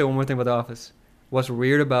 let me say one more thing about The Office. What's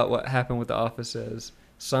weird about what happened with The Office is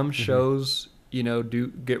some shows, you know, do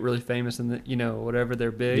get really famous and whatever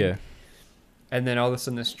they're big. Yeah. And then all of a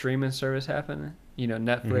sudden the streaming service happened. You know,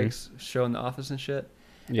 Netflix showing The Office and shit.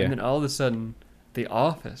 Yeah. And then all of a sudden, The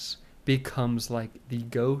Office becomes like the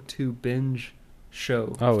go-to binge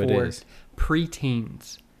show for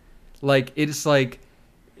preteens. Like, it's like,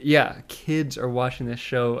 yeah, kids are watching this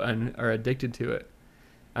show and are addicted to it.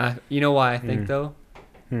 You know why I think, though?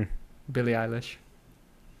 Billie Eilish.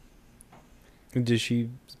 Did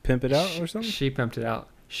she pimp it out or something? She pimped it out.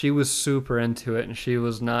 She was super into it, and she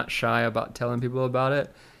was not shy about telling people about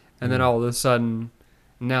it. And then all of a sudden...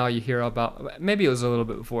 Now you hear about, maybe it was a little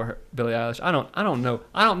bit before Billie Eilish. I don't know.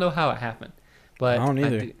 I don't know how it happened, but I don't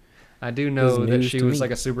either. I do know that she was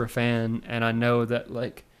like a super fan, and I know that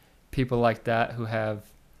like people like that who have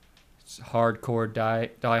hardcore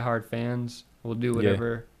die-hard fans will do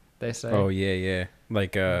whatever they say. Oh yeah.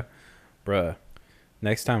 Like bruh,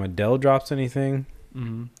 next time Adele drops anything,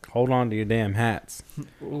 hold on to your damn hats,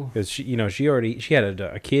 because she had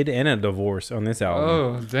a kid and a divorce on this album.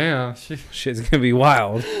 Oh damn, shit's gonna be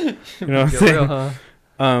wild. You know what I'm saying? Real,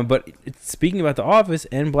 huh? But speaking about The Office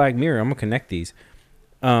and Black Mirror, I'm gonna connect these.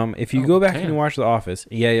 If you go back and watch The Office,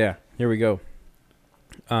 here we go.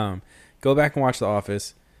 Go back and watch The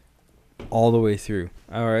Office all the way through.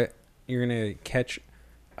 All right, you're gonna catch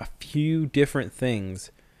a few different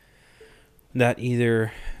things that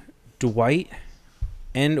either Dwight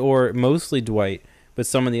and or mostly Dwight, but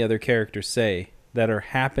some of the other characters say that are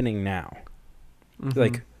happening now.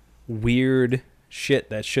 Like weird shit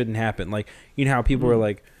that shouldn't happen. Like, you know how people are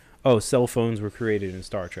like, oh, cell phones were created in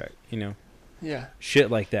Star Trek, you know? Yeah.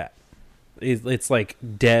 Shit like that. It's like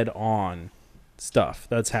dead on stuff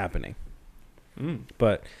that's happening.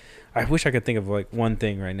 But I wish I could think of like one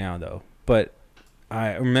thing right now though. But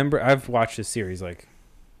I remember I've watched this series like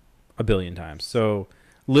a billion times. So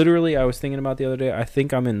literally, I was thinking about the other day, I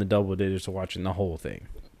think I'm in the double digits of watching the whole thing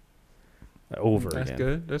over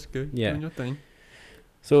again. That's good. Yeah. Doing your thing.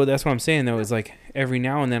 So that's what I'm saying, though, is like every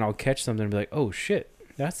now and then I'll catch something and be like, oh, shit,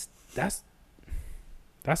 that's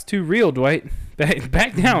too real, Dwight.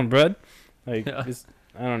 Back down, bud. Like, I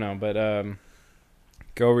don't know, but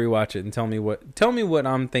Go rewatch it and tell me what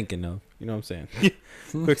I'm thinking of. You know what I'm saying?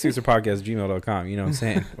 Quick6erpodcast@gmail.com. You know what I'm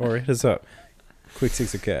saying? Or hit us up.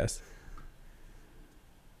 Quick6ercast.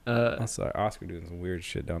 I'm sorry, Oscar doing some weird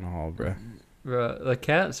shit down the hall, bro. Bro, the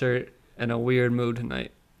cats are in a weird mood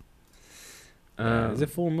tonight. Is it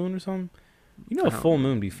full moon or something? You know, a full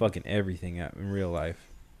moon be fucking everything up in real life.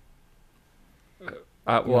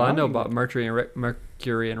 Well, I know about Mercury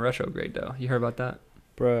and retrograde though. You heard about that?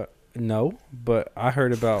 Bruh, no, but I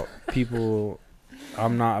heard about people.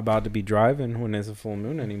 I'm not about to be driving when there's a full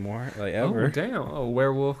moon anymore, like ever. Oh damn! Oh,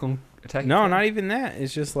 werewolf can attack. No, not even that.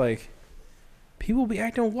 It's just like people be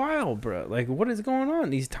acting wild, bruh. Like, what is going on?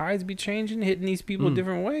 These tides be changing, hitting these people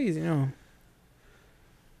different ways, you know.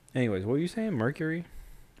 Anyways, what were you saying? Mercury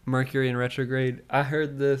in retrograde. I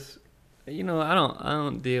heard this. You know, I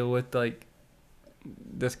don't deal with like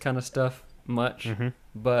this kind of stuff much,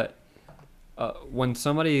 but when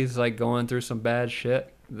somebody's like going through some bad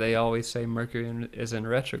shit, they always say Mercury is in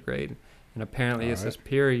retrograde, and apparently it's this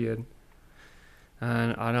period.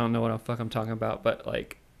 And I don't know what the fuck I'm talking about, but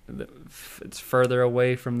like it's further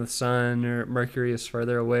away from the sun, or Mercury is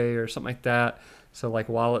further away, or something like that. So like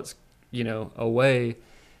while it's away,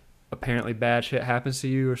 apparently bad shit happens to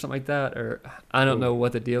you, or something like that, or I don't know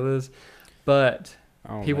what the deal is, but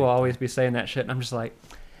people always be saying that shit, and I'm just like,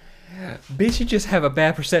 bitch, you just have a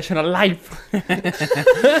bad perception of life.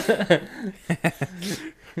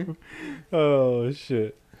 Oh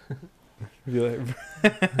shit. Be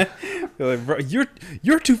like, bro,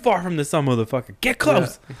 you're too far from the sun, motherfucker. Get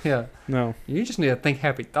close. Yeah. No. You just need to think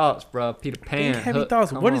happy thoughts, bro. Peter Pan. Think happy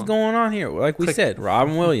thoughts. What is going on here? Like we said,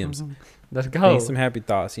 Robin Williams. Let's go. Think some happy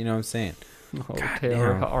thoughts. You know what I'm saying? Oh,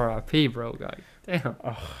 damn. R.I.P. bro. God damn.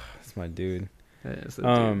 Oh, that's my dude.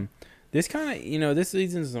 Dude. This kind of, this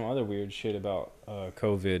leads into some other weird shit about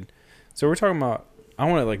COVID. So we're talking about, I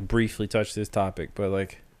want to like briefly touch this topic, but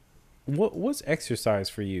like, what's exercise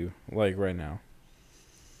for you like right now?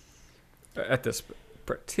 At this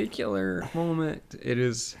particular moment, it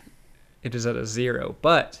is at a 0.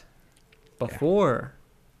 But before,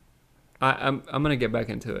 I'm gonna get back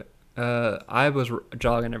into it. I was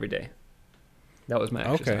jogging every day. That was my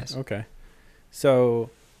exercise. Okay. So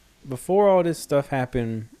before all this stuff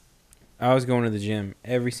happened, I was going to the gym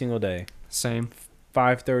every single day. Same.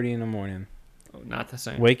 5:30 in the morning. Oh, not the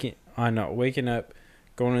same. Waking up,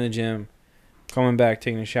 going to the gym, coming back,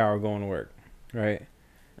 taking a shower, going to work. Right?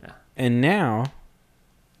 Yeah. And now,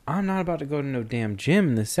 I'm not about to go to no damn gym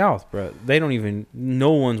in the South, bro. They don't even,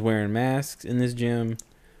 no one's wearing masks in this gym.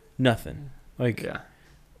 Nothing. Like,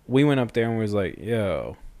 we went up there and was like,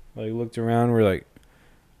 yo. Like, looked around, we're like,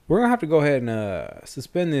 we're going to have to go ahead and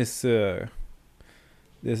suspend this thing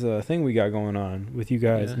we got going on with you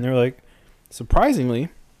guys. Yeah. And they're like, surprisingly,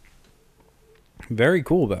 very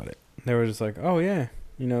cool about it. They were just like, oh, yeah.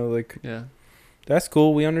 That's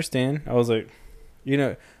cool. We understand. I was like,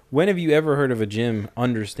 when have you ever heard of a gym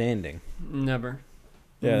understanding? Never.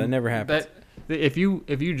 Yeah, that never happens. If you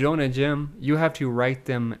join a gym, you have to write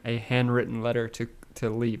them a handwritten letter to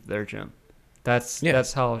leave their gym. That's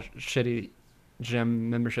how shitty gym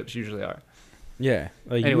memberships usually are. Yeah,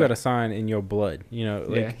 like you got a sign in your blood,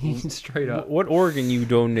 straight up. What organ you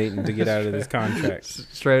donating to get out of this contract?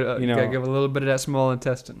 Straight up, you gotta give a little bit of that small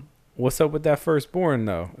intestine. What's up with that firstborn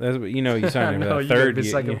though? That's what you sign in for that third.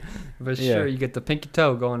 But sure, you get the pinky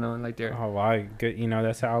toe going on like there. Oh, I get.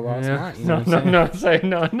 That's how I lost mine. No.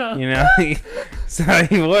 So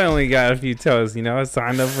he only got a few toes. I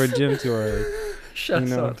signed up for a gym tour.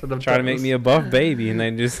 Shouts out to them. Try to make me a buff baby, and they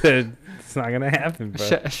just said it's not gonna happen,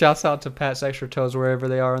 bro. Shouts out to Pat's Extra Toes wherever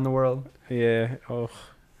they are in the world. Yeah. Oh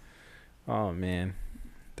man.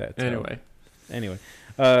 That's anyway.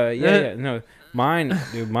 No.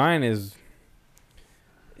 Mine is.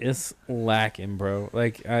 It's lacking, bro.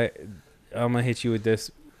 Like I'm gonna hit you with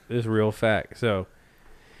this real fact. So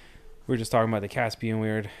we're just talking about the cats being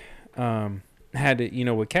weird. Had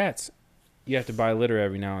to, with cats, you have to buy litter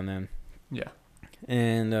every now and then. Yeah.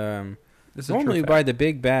 And normally you buy the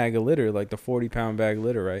big bag of litter, like the 40-pound bag of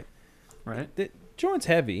litter, right? Right. The joint's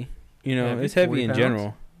heavy. It's heavy in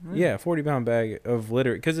general. Right. Yeah, 40-pound bag of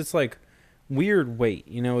litter, because it's like weird weight.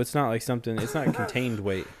 It's not like something. It's not contained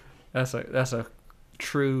weight. That's a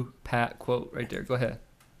true Pat quote right there. Go ahead.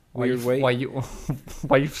 Weird weight. Why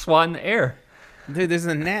you swatting the air? Dude, there's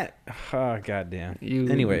a gnat. Oh, goddamn.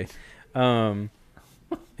 Anyway, just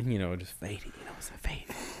fading. It's a fade.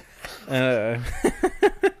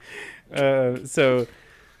 So,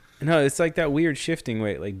 no, it's like that weird shifting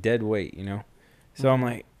weight, like dead weight. So I'm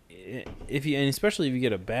like, especially if you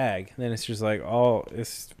get a bag, then it's just like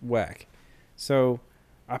it's whack. So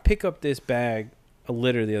I pick up this bag of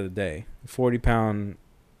litter the other day, 40-pound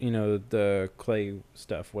the clay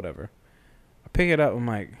stuff, whatever. I pick it up. I'm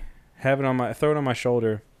like, throw it on my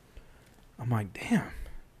shoulder. I'm like, damn,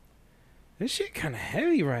 this shit kind of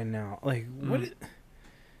heavy right now. Like, what?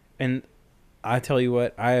 And I tell you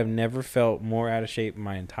what, I have never felt more out of shape in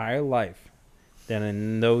my entire life than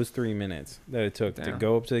in those 3 minutes that it took to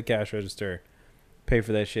go up to the cash register, pay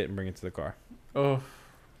for that shit, and bring it to the car. Oh,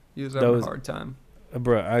 you was having a hard time.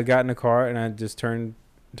 Bro, I got in the car and I just turned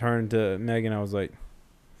to Megan. I was like,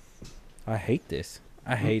 I hate this.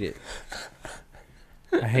 I hate it.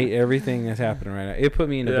 I hate everything that's happening right now. It put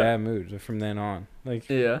me in a bad mood from then on. Like,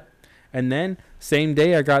 yeah. And then same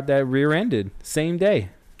day I got that rear-ended. Same day.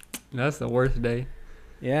 That's the worst day.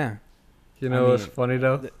 Yeah. You know what's funny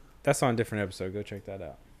though? That's on a different episode. Go check that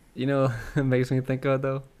out. You know, it makes me think of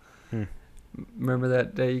though. Remember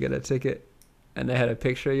that day you got a ticket, and they had a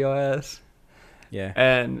picture of your ass. Yeah.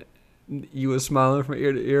 And you was smiling from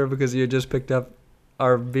ear to ear because you had just picked up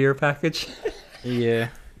our beer package. Yeah.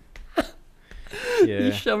 Yeah.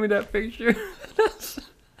 You showed me that picture.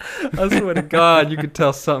 I swear to God, you could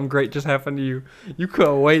tell something great just happened to you. You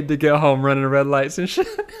couldn't wait to get home running red lights and shit.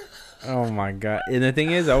 Oh my God. And the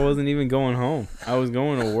thing is, I wasn't even going home. I was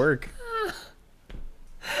going to work.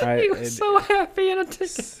 He was so happy in a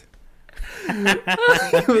ticket.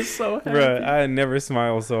 He was so happy. Bro, I had never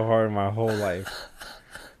smiled so hard in my whole life.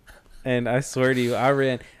 And I swear to you,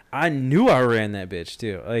 I knew I ran that bitch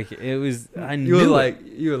too. Like, it was, I knew.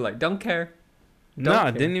 You were like, don't care.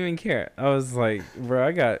 I didn't even care. I was like, bro,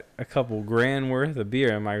 I got a couple grand worth of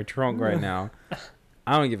beer in my trunk right now.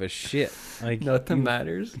 I don't give a shit. Like, nothing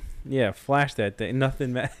matters. Yeah, flash that thing.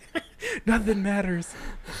 Nothing matters.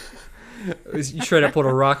 You try to put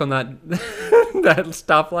a rock on that that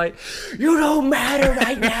stoplight. You don't matter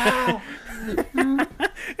right now.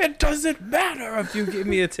 It doesn't matter if you give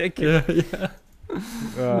me a ticket. Yeah.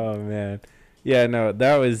 Oh man. Yeah, no,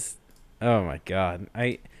 that was. Oh my God.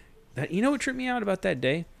 You know what tripped me out about that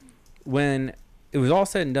day? When it was all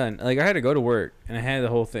said and done, like I had to go to work and I had the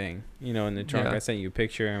whole thing, in the trunk. Yeah. I sent you a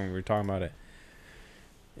picture and we were talking about it.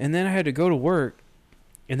 And then I had to go to work,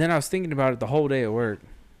 and then I was thinking about it the whole day at work.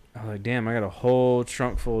 I was like, damn, I got a whole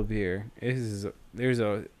trunk full of beer. It's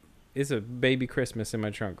a baby Christmas in my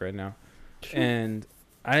trunk right now. And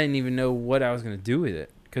I didn't even know what I was going to do with it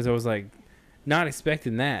because I was like not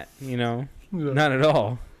expecting that, yeah. Not at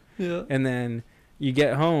all. Yeah. And then you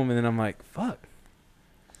get home, and then I'm like, fuck.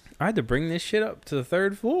 I had to bring this shit up to the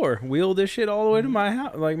 3rd floor, wheel this shit all the way to my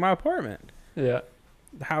house, like my apartment. Yeah.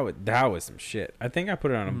 That was some shit. I think I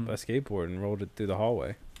put it on a skateboard and rolled it through the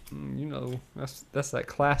hallway. That's that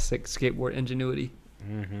classic skateboard ingenuity.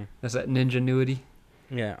 Mm-hmm. That's that ninjanuity.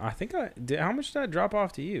 Yeah, I think I did. How much did I drop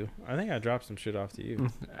off to you? I think I dropped some shit off to you.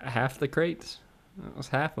 Half the crates. That was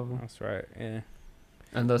half of them. That's right. Yeah.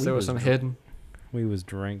 Unless there was some hidden. We was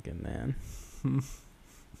drinking, man.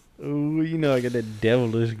 Ooh, I got that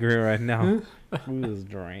devilish grin right now. We was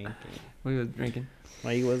drinking.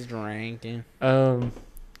 He was drinking.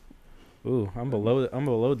 Ooh, I'm below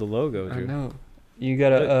the logo, Drew. I know. You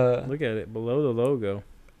gotta look at it below the logo.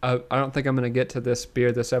 I don't think I'm gonna get to this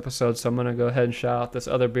beer this episode, so I'm gonna go ahead and shout out this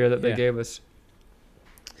other beer that they gave us.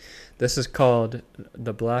 This is called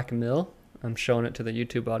the Black Mill. I'm showing it to the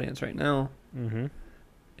YouTube audience right now. Mm-hmm.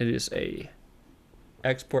 It is a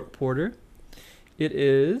export porter. It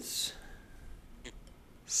is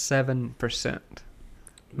 7%.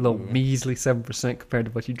 Low measly 7% compared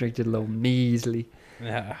to what you drink. Low measly.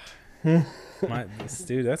 Yeah. Dude,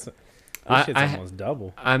 this shit's almost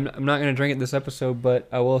double. I'm not gonna drink it this episode, but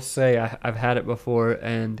I will say I've had it before,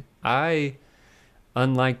 and I,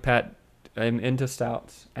 unlike Pat, I'm into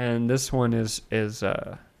stouts, and this one is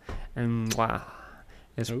wow.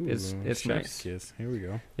 It's nice. Kiss. Here we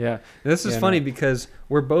go. Yeah, this is funny because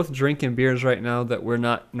we're both drinking beers right now that we're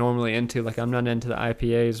not normally into. Like, I'm not into the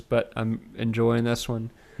IPAs, but I'm enjoying this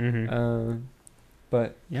one. Mm-hmm.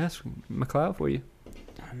 But yes, McLeod for you.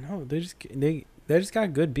 I know they just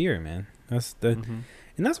got good beer, man. And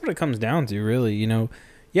that's what it comes down to, really.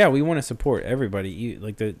 Yeah, we want to support everybody,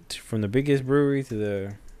 like from the biggest brewery to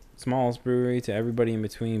the smallest brewery to everybody in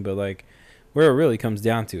between. But like, where it really comes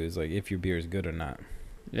down to is like if your beer is good or not.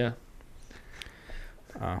 Yeah.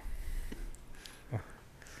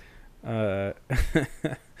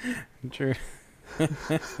 True.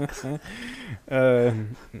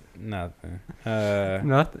 Nothing.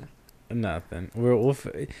 Nothing.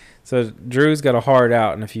 So Drew's got a hard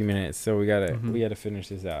out in a few minutes, so we gotta finish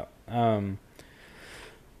this out. And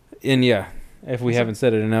yeah, if we haven't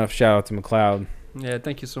said it enough, shout out to McLeod. Yeah,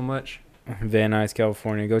 thank you so much. Van Nuys,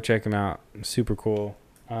 California. Go check him out. Super cool.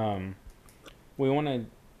 We want to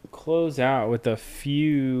close out with a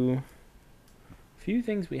few few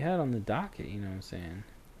things we had on the docket. You know what I'm saying?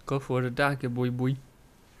 Go for the docket, boy.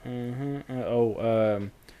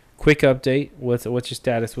 Quick update. What's your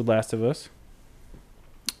status with Last of Us?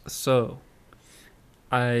 So,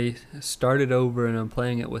 I started over and I'm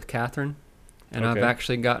playing it with Catherine, and I've Okay.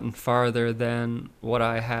 actually gotten farther than what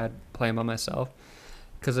I had playing by myself,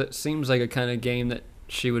 because it seems like a kind of game that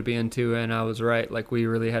she would be into, and I was right. Like, we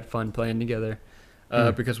really had fun playing together.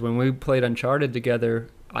 Because when we played Uncharted together,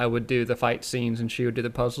 I would do the fight scenes and she would do the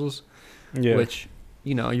puzzles, Yeah. which,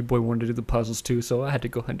 your boy wanted to do the puzzles too, so I had to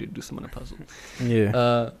go ahead and do some of the puzzles.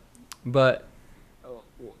 Yeah. But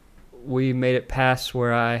we made it past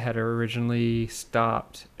where I had originally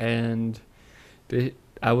stopped, and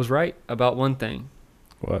I was right about one thing.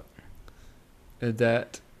 What?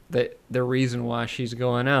 That the reason why she's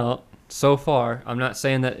going out so far, I'm not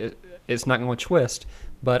saying that it's not going to twist,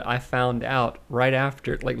 but I found out right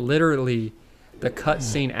after, like literally the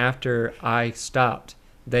cutscene after I stopped,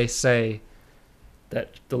 they say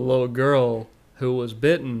that the little girl who was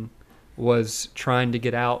bitten was trying to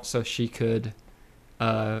get out so she could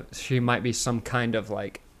she might be some kind of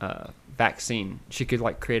like vaccine. She could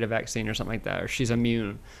like create a vaccine or something like that, or she's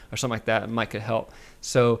immune or something like that, and might could help.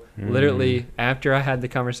 So literally after I had the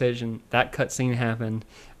conversation, that cutscene happened,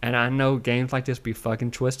 and I know games like this be fucking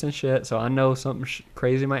twisting shit, so I know something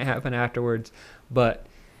crazy might happen afterwards, but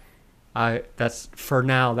that's for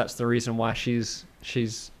now, that's the reason why she's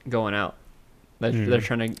going out. They're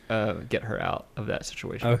trying to get her out of that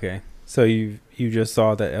situation. Okay. So you just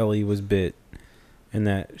saw that Ellie was bit, and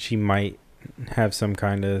that she might have some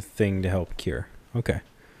kind of thing to help cure. Okay.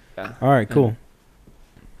 Yeah. All right. Cool.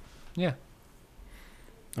 Yeah.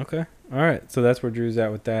 Okay. All right. So that's where Drew's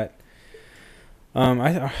at with that.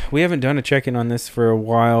 We haven't done a check-in on this for a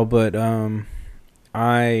while, but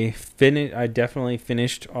I definitely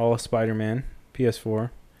finished all of Spider-Man PS4.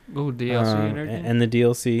 Oh, DLC and everything. And the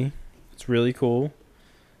DLC. It's really cool.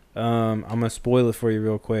 I'm gonna spoil it for you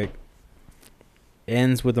real quick.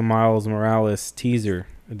 Ends with a Miles Morales teaser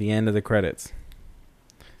at the end of the credits,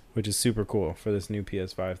 which is super cool for this new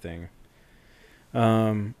PS5 thing.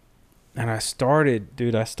 And I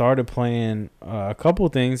started playing a couple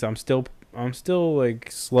of things. I'm still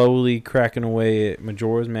like slowly cracking away at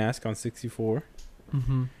Majora's Mask on 64.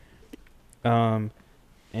 Mm-hmm.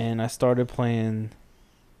 And I started playing.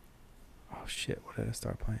 Oh shit! What did I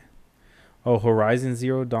start playing? Oh, Horizon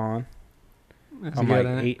Zero Dawn.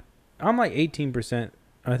 I'm like 18%,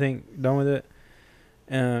 I think, done with it.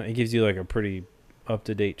 It gives you like a pretty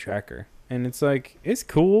up-to-date tracker, and it's like it's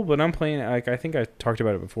cool. But I'm playing like I think I talked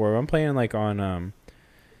about it before. I'm playing like on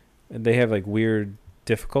they have like weird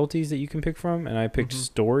difficulties that you can pick from, and I picked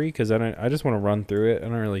story because I just want to run through it. I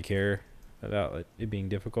don't really care about it being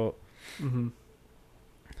difficult. Mm-hmm.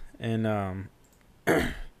 And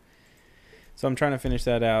so I'm trying to finish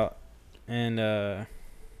that out, and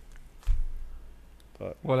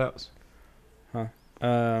but What else?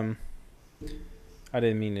 I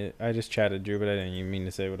didn't mean it. I just chatted Drew, but I didn't even mean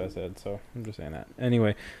to say what I said, so I'm just saying that.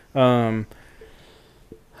 Anyway,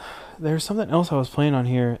 there's something else I was playing on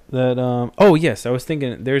here that oh yes, I was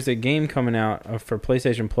thinking there's a game coming out for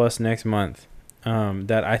PlayStation Plus next month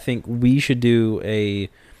that I think we should do a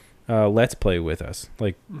let's play with us.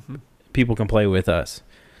 Like people can play with us.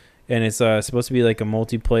 And it's supposed to be like a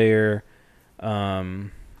multiplayer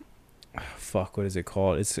what is it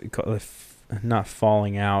called? It's called, not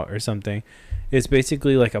Falling Out or something. It's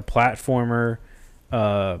basically like a platformer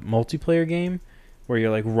multiplayer game where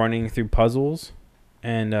you're like running through puzzles,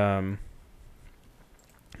 and I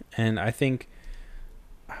think,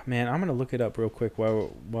 man, I'm gonna look it up real quick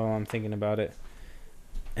while I'm thinking about it.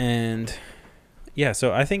 And yeah,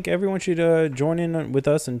 so I think everyone should join in with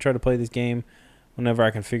us and try to play this game whenever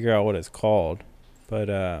I can figure out what it's called. But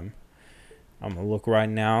I'm gonna look right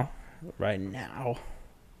now.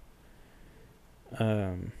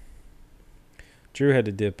 Drew had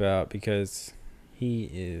to dip out because he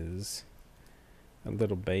is a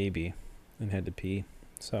little baby and had to pee,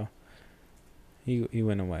 so he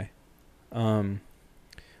went away.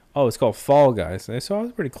 It's called Fall Guys. So I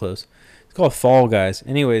was pretty close. It's called Fall Guys.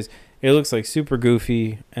 Anyways, it looks like super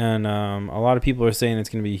goofy, and a lot of people are saying it's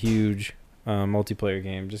gonna be a huge multiplayer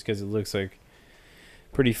game just because it looks like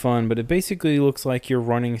pretty fun. But it basically looks like you're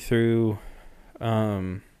running through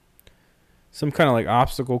some kind of like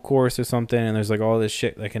obstacle course or something, and there's like all this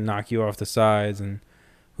shit that can knock you off the sides, and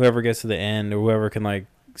whoever gets to the end or whoever can like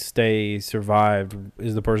survive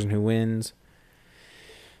is the person who wins.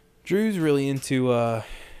 Drew's really into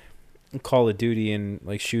Call of Duty and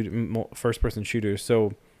like first person shooters,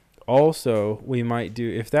 so also we might do,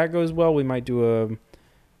 if that goes well, we might do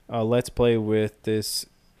a let's play with this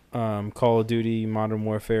Call of Duty Modern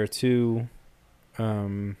Warfare 2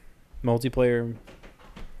 multiplayer.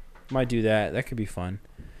 Might do that. That could be fun.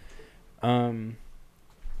 And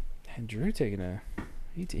Drew taking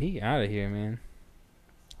he out of here, man.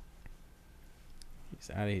 He's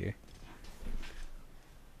out of here.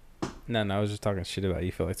 No, I was just talking shit about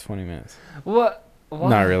you for like 20 minutes. What?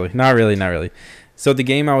 Not really. So the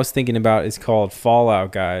game I was thinking about is called Fall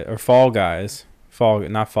Guys.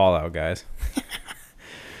 Not Fallout Guys.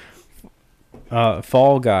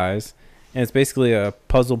 Fall Guys. And it's basically a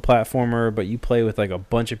puzzle platformer, but you play with like a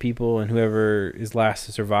bunch of people, and whoever is last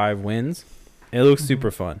to survive wins. It looks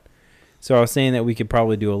super fun. So I was saying that we could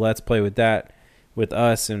probably do a let's play with that with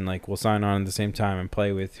us, and like we'll sign on at the same time and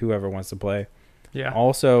play with whoever wants to play. Yeah.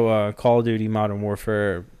 Also, Call of Duty Modern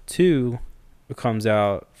Warfare 2 comes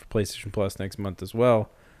out for PlayStation Plus next month as well,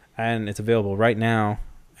 and it's available right now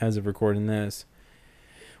as of recording this.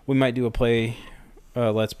 We might do a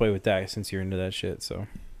let's play with that since you're into that shit. So,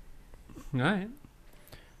 all right.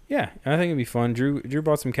 Yeah, I think it'd be fun. Drew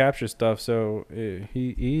bought some capture stuff, so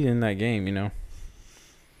he's in that game, you know.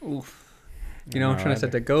 Oof. You know, I'm trying to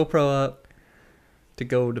set the GoPro up to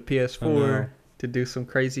go to PS4 to do some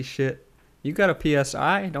crazy shit. You got a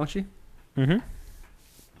PSI, don't you? Mm-hmm.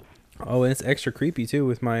 Oh, and it's extra creepy too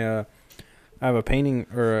with my I have a painting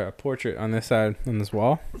or a portrait on this side on this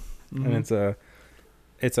wall, and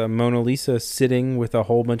it's a Mona Lisa sitting with a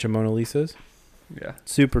whole bunch of Mona Lisas. Yeah.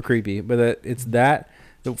 Super creepy, but it's that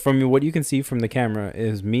from what you can see from the camera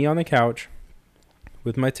is me on the couch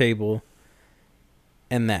with my table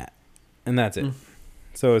and that's it.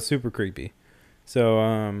 So it's super creepy.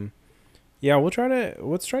 So yeah, let's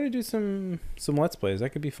try to do some let's plays. That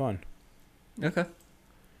could be fun. Okay.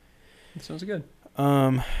 That sounds good.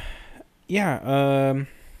 Yeah,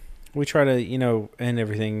 we try to, end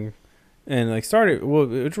everything and like start it. Well,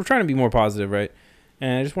 we're trying to be more positive, right?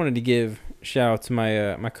 And I just wanted to give shout out to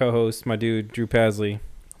my my co-host, my dude Drew Pasley.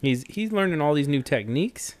 He's learning all these new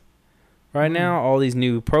techniques right now, all these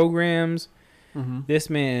new programs. This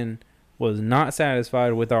man was not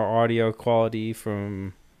satisfied with our audio quality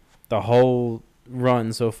from the whole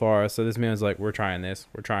run so far. So this man was like, we're trying this,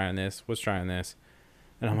 let's try this.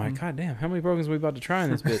 And I'm like, God damn, how many programs are we about to try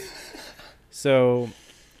in this bit? So,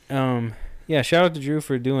 yeah, shout out to Drew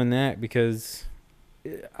for doing that, because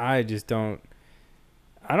I don't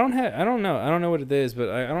know what it is, but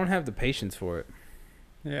I don't have the patience for it.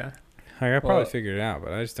 Yeah. Like, I probably figured it out,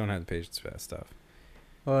 but I just don't have the patience for that stuff.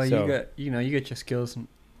 Well, so, you get your skills,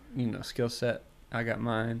 skill set. I got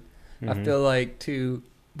mine. I feel like too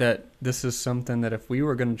that this is something that if we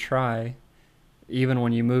were going to try, even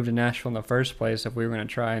when you moved to Nashville in the first place, if we were going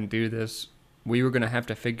to try and do this, we were going to have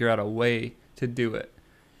to figure out a way to do it.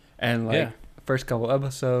 And the first couple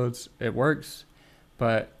episodes, it works.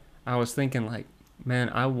 But I was thinking like, man,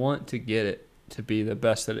 I want to get it to be the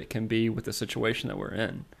best that it can be with the situation that we're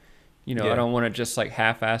in. I don't want to just like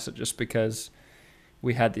half-ass it just because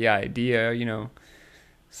we had the idea,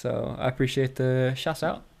 So I appreciate the shouts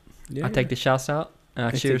out. I take the shouts out.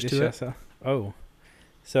 Cheers to it. Oh.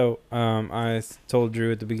 So, I told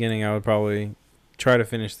Drew at the beginning I would probably try to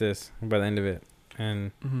finish this by the end of it.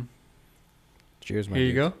 And cheers, my Here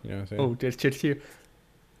you dude. go. You know what I'm saying? Oh, cheers to you.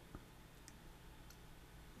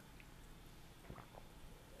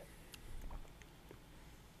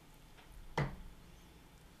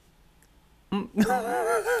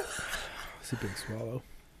 It's a big swallow.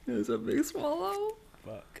 It's a big swallow.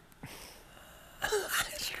 Fuck.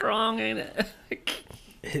 Strong, ain't it?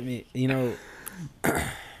 Hit me.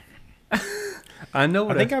 I know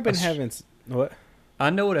what I think I've been having... What? I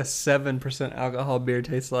know what a 7% alcohol beer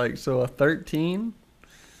tastes like. So a 13,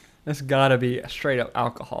 that's got to be a straight up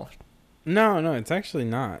alcohol. No, it's actually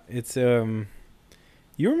not. It's you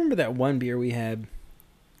remember that one beer we had?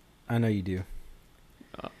 I know you do.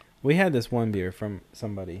 We had this one beer from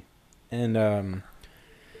somebody, and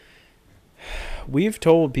we've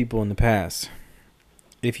told people in the past,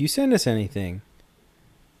 if you send us anything,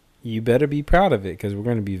 you better be proud of it, because we're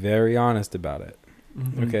going to be very honest about it.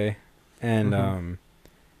 Okay? And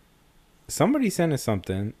somebody sent us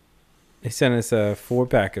something. They sent us a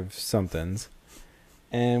 4-pack of somethings,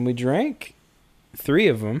 and we drank 3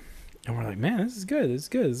 of them, and we're like, man, this is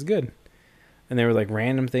good. And they were like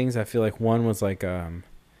random things. I feel like one was like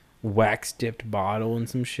wax dipped bottle and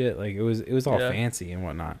some shit. Like it was all fancy and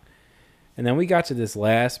whatnot. And then we got to this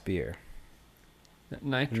last beer.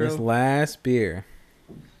 Nitro. And this last beer,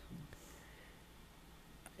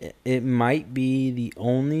 it might be the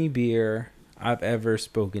only beer I've ever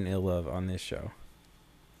spoken ill of on this show.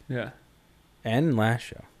 Yeah. And last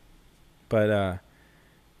show. But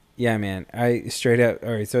Yeah, man. I straight up.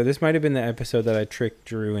 All right, so this might have been the episode that I tricked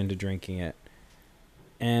Drew into drinking it,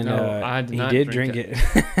 and No, I did he not did drink drink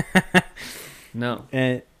it. No.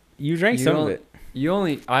 And you drank You some of only- it.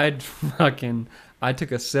 I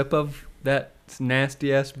took a sip of that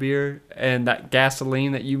nasty ass beer and that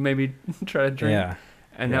gasoline that you maybe try to drink, Yeah,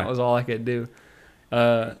 and yeah. that was all I could do.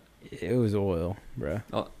 Uh, it was oil, bro.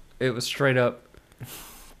 it was straight up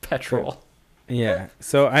petrol. Yeah.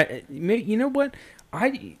 So you know what?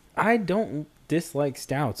 I don't dislike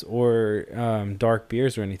stouts or dark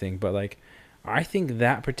beers or anything, but like, I think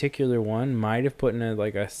that particular one might have put in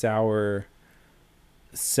a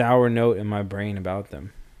sour note in my brain about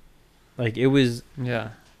them. Like Yeah.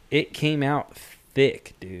 it came out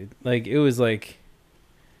thick, dude. Like it was like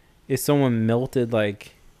if someone melted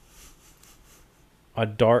like a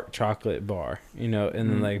dark chocolate bar, and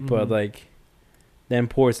then then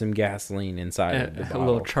pour some gasoline inside of the A bottle.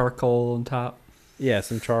 little charcoal on top. Yeah,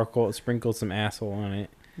 some charcoal, sprinkle some asshole on it.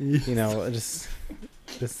 Just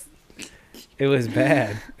it was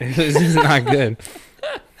bad. It was just not good.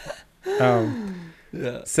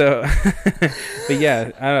 Yeah. So, but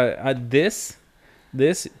yeah,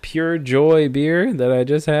 this Pure Joy beer that I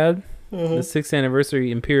just had, the 6th anniversary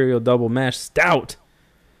Imperial Double Mash Stout,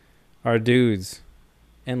 our dudes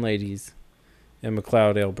and ladies in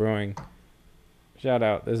McLeod Ale Brewing. Shout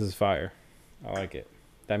out, this is fire. I like it.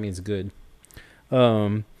 That means good.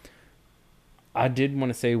 I did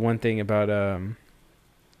want to say one thing about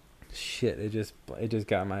shit. It just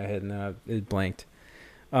got in my head and it blanked.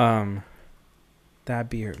 That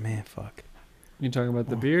beer, man, fuck. You talking about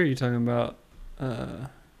the beer? Or you talking about coming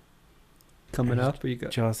There's up? Or you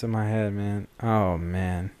got Just in my head, man. Oh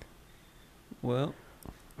man. well.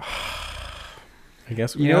 I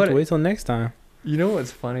guess we You know have to what- wait till next time. You know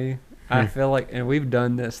what's funny? I Hmm. feel like, and we've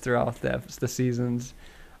done this throughout the seasons.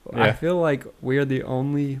 Yeah. I feel like we're the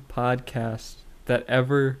only podcast that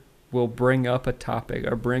ever will bring up a topic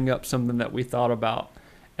or bring up something that we thought about,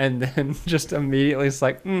 and then just immediately it's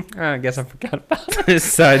like, I guess I forgot about it.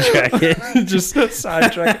 Sidetrack it. Just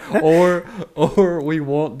sidetrack, or we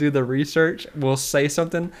won't do the research. We'll say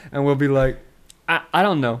something and we'll be like, I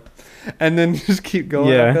don't know, and then just keep going.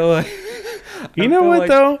 Yeah. I feel like You I know feel what like-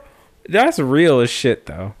 though? That's real as shit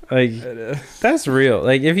though. Like It is. that's real.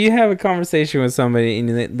 Like if you have a conversation with somebody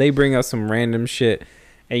and they bring up some random shit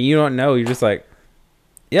and you don't know, you're just like,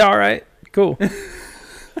 yeah, all right, cool.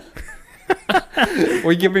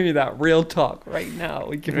 We're giving you that real talk right now.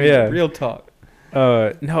 We're giving Yeah. you real talk.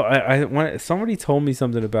 No, I want. Somebody told me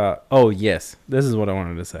something about. Oh yes, this is what I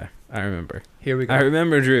wanted to say. I remember. Here we go. I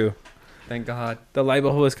remember, Drew. Thank God. The light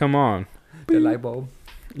bulb has come on. The light bulb.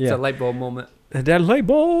 It's Yeah, a light bulb moment. that light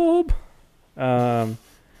bulb.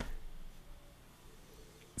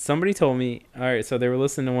 Somebody told me. All right, so they were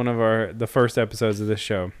listening to one of the first episodes of this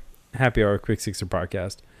show, Happy Hour Quick Sixer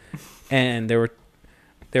podcast, and they were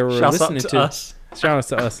Shouts out listening to us. Shout outs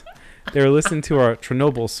to us. They were listening to our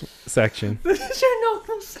Chernobyl section. This is your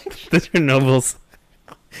noble section. The Chernobyls.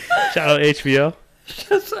 Shout out HBO.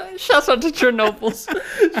 Shouts out to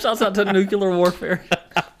Chernobyls. Shouts out to nuclear warfare.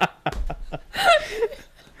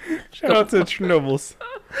 Shout out to Chernobyls.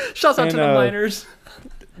 Shouts out And, to the miners.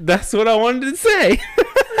 That's what I wanted to say.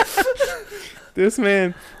 This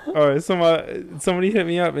man, all right, somebody hit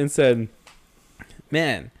me up and said,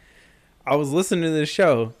 man, I was listening to this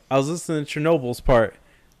show. I was listening to Chernobyl's part.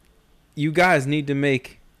 You guys need to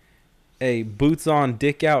make a boots on,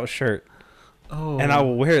 dick out shirt, Oh. and I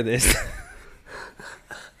will wear this.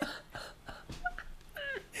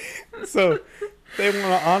 So they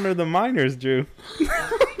want to honor the miners, Drew.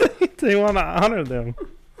 They want to honor them.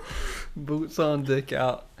 Boots on, dick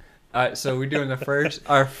out. All right, so we're doing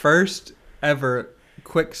our first ever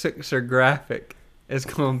Quick Sixer graphic is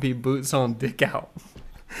going to be boots on, dick out.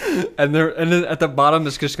 And then at the bottom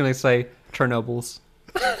it's just going to say Chernobyls.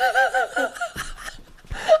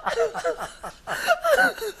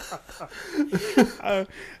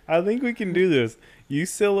 I think we can do this. You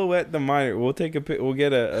silhouette the miner. We'll take we'll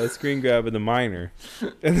get a screen grab of the miner,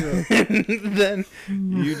 and then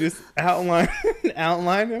you just outline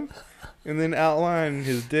him, and then outline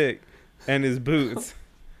his dick and his boots,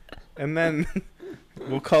 and then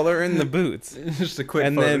we'll color in the boots. Just a quick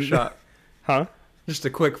And then- Photoshop. Huh? Just a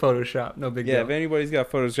quick Photoshop. No big Yeah. deal. If anybody's got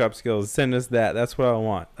Photoshop skills, send us that. That's what I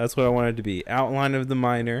want. That's what I want it to be. Outline of the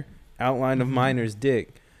miner. Outline of miner's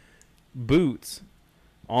dick. Boots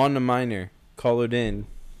on the miner, colored in,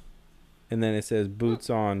 and then it says boots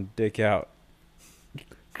on, dick out.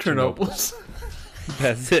 Chernobyls.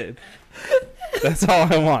 That's it. That's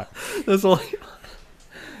all I want. That's all.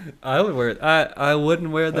 I would wear it. I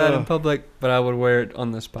wouldn't wear that in Ugh. public, but I would wear it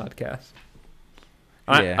on this podcast.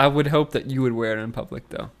 Yeah. I would hope that you would wear it in public,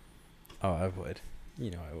 though. Oh, I would.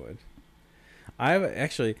 You know I would. I have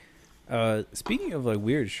actually, speaking of like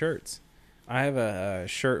weird shirts, I have a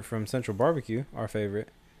shirt from Central Barbecue, our favorite.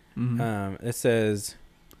 Mm-hmm. It says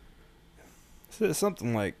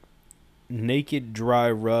something like naked, dry,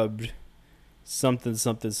 rubbed, something,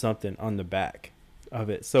 something, something on the back of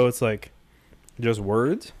it. So it's like just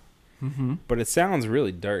words, Mm-hmm. but it sounds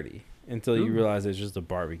really dirty until you Ooh. realize it's just a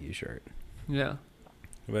barbecue shirt. Yeah.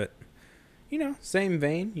 But, same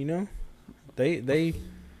vein, they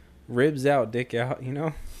ribs out, dick out,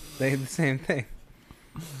 they the same thing.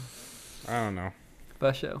 I don't know.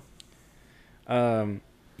 For sure.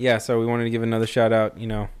 Yeah, so we wanted to give another shout out,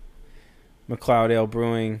 McLeod Ale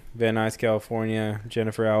Brewing, Van Nuys, California,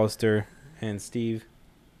 Jennifer Allister, and Steve.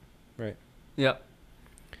 Right. Yep.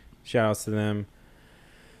 Shout outs to them.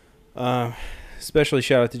 Especially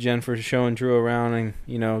shout out to Jen for showing Drew around and,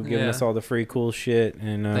 giving us all the free cool shit.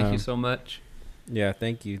 And Thank you so much. Yeah,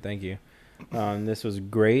 thank you. This was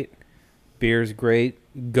great. Beer's great.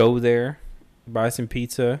 Go there. Buy some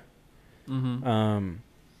pizza. Mm-hmm.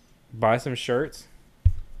 Buy some shirts.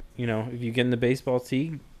 If you get in the baseball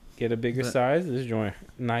tee, get a bigger size. This joint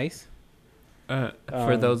nice.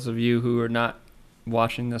 For those of you who are not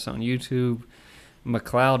watching this on YouTube,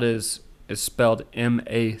 McLeod is spelled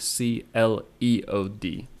Macleod.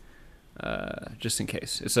 Just in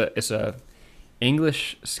case, it's a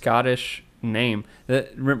English Scottish name. Do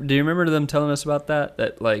you remember them telling us about that?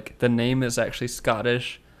 That like the name is actually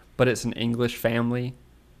Scottish, but it's an English family.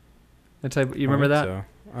 You remember that? So.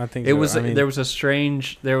 I think it so. was. I mean, there was something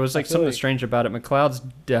strange about it. McLeod's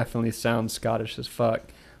definitely sounds Scottish as fuck,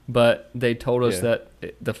 but they told us that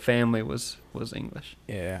the family was English.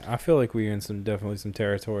 Yeah, I feel like we're in definitely some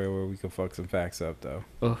territory where we could fuck some facts up though.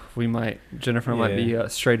 Oh, we might. Jennifer might be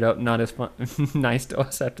straight up not as nice to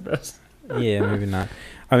us after this. Yeah, maybe not.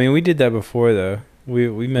 I mean, we did that before though.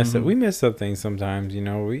 We mess up. We mess up things sometimes.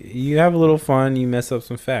 You have a little fun. You mess up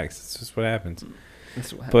some facts. It's just what happens.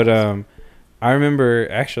 That's what But happens. I remember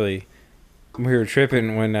actually we were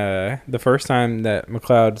tripping when the first time that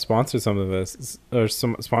McLeod sponsored some of us or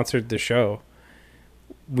sponsored the show.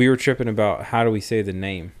 We were tripping about how do we say the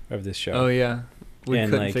name of this show. Oh yeah, we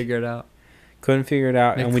and, couldn't like, figure it out. Couldn't figure it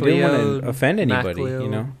out, and we didn't want to offend anybody.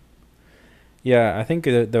 MacLeod. Yeah, I think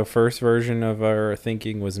the first version of our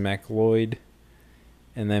thinking was MacLeod,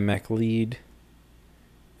 and then MacLeod,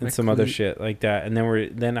 and some other shit like that. And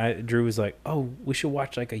then Drew was like, "Oh, we should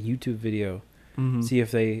watch like a YouTube video, see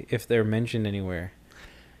if they're mentioned anywhere."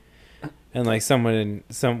 And like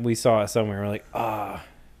we saw it somewhere. We're like,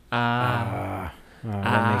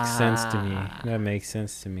 that makes sense to me. That makes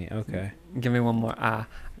sense to me. Okay. Give me one more.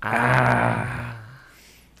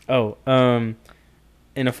 Oh,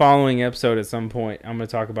 in a following episode at some point, I'm going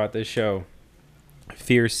to talk about this show,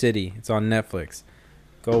 Fear City. It's on Netflix.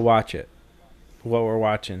 Go watch it. What we're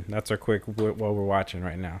watching. That's our quick what we're watching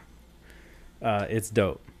right now. It's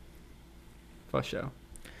dope. For sure.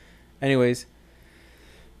 Anyways,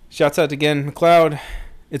 shouts out again, McLeod.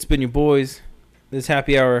 It's been your boys. This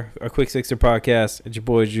happy hour, a quick sixer podcast. It's your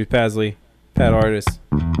boys, Drew Pasley, Pat Artis.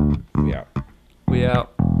 We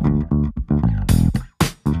out.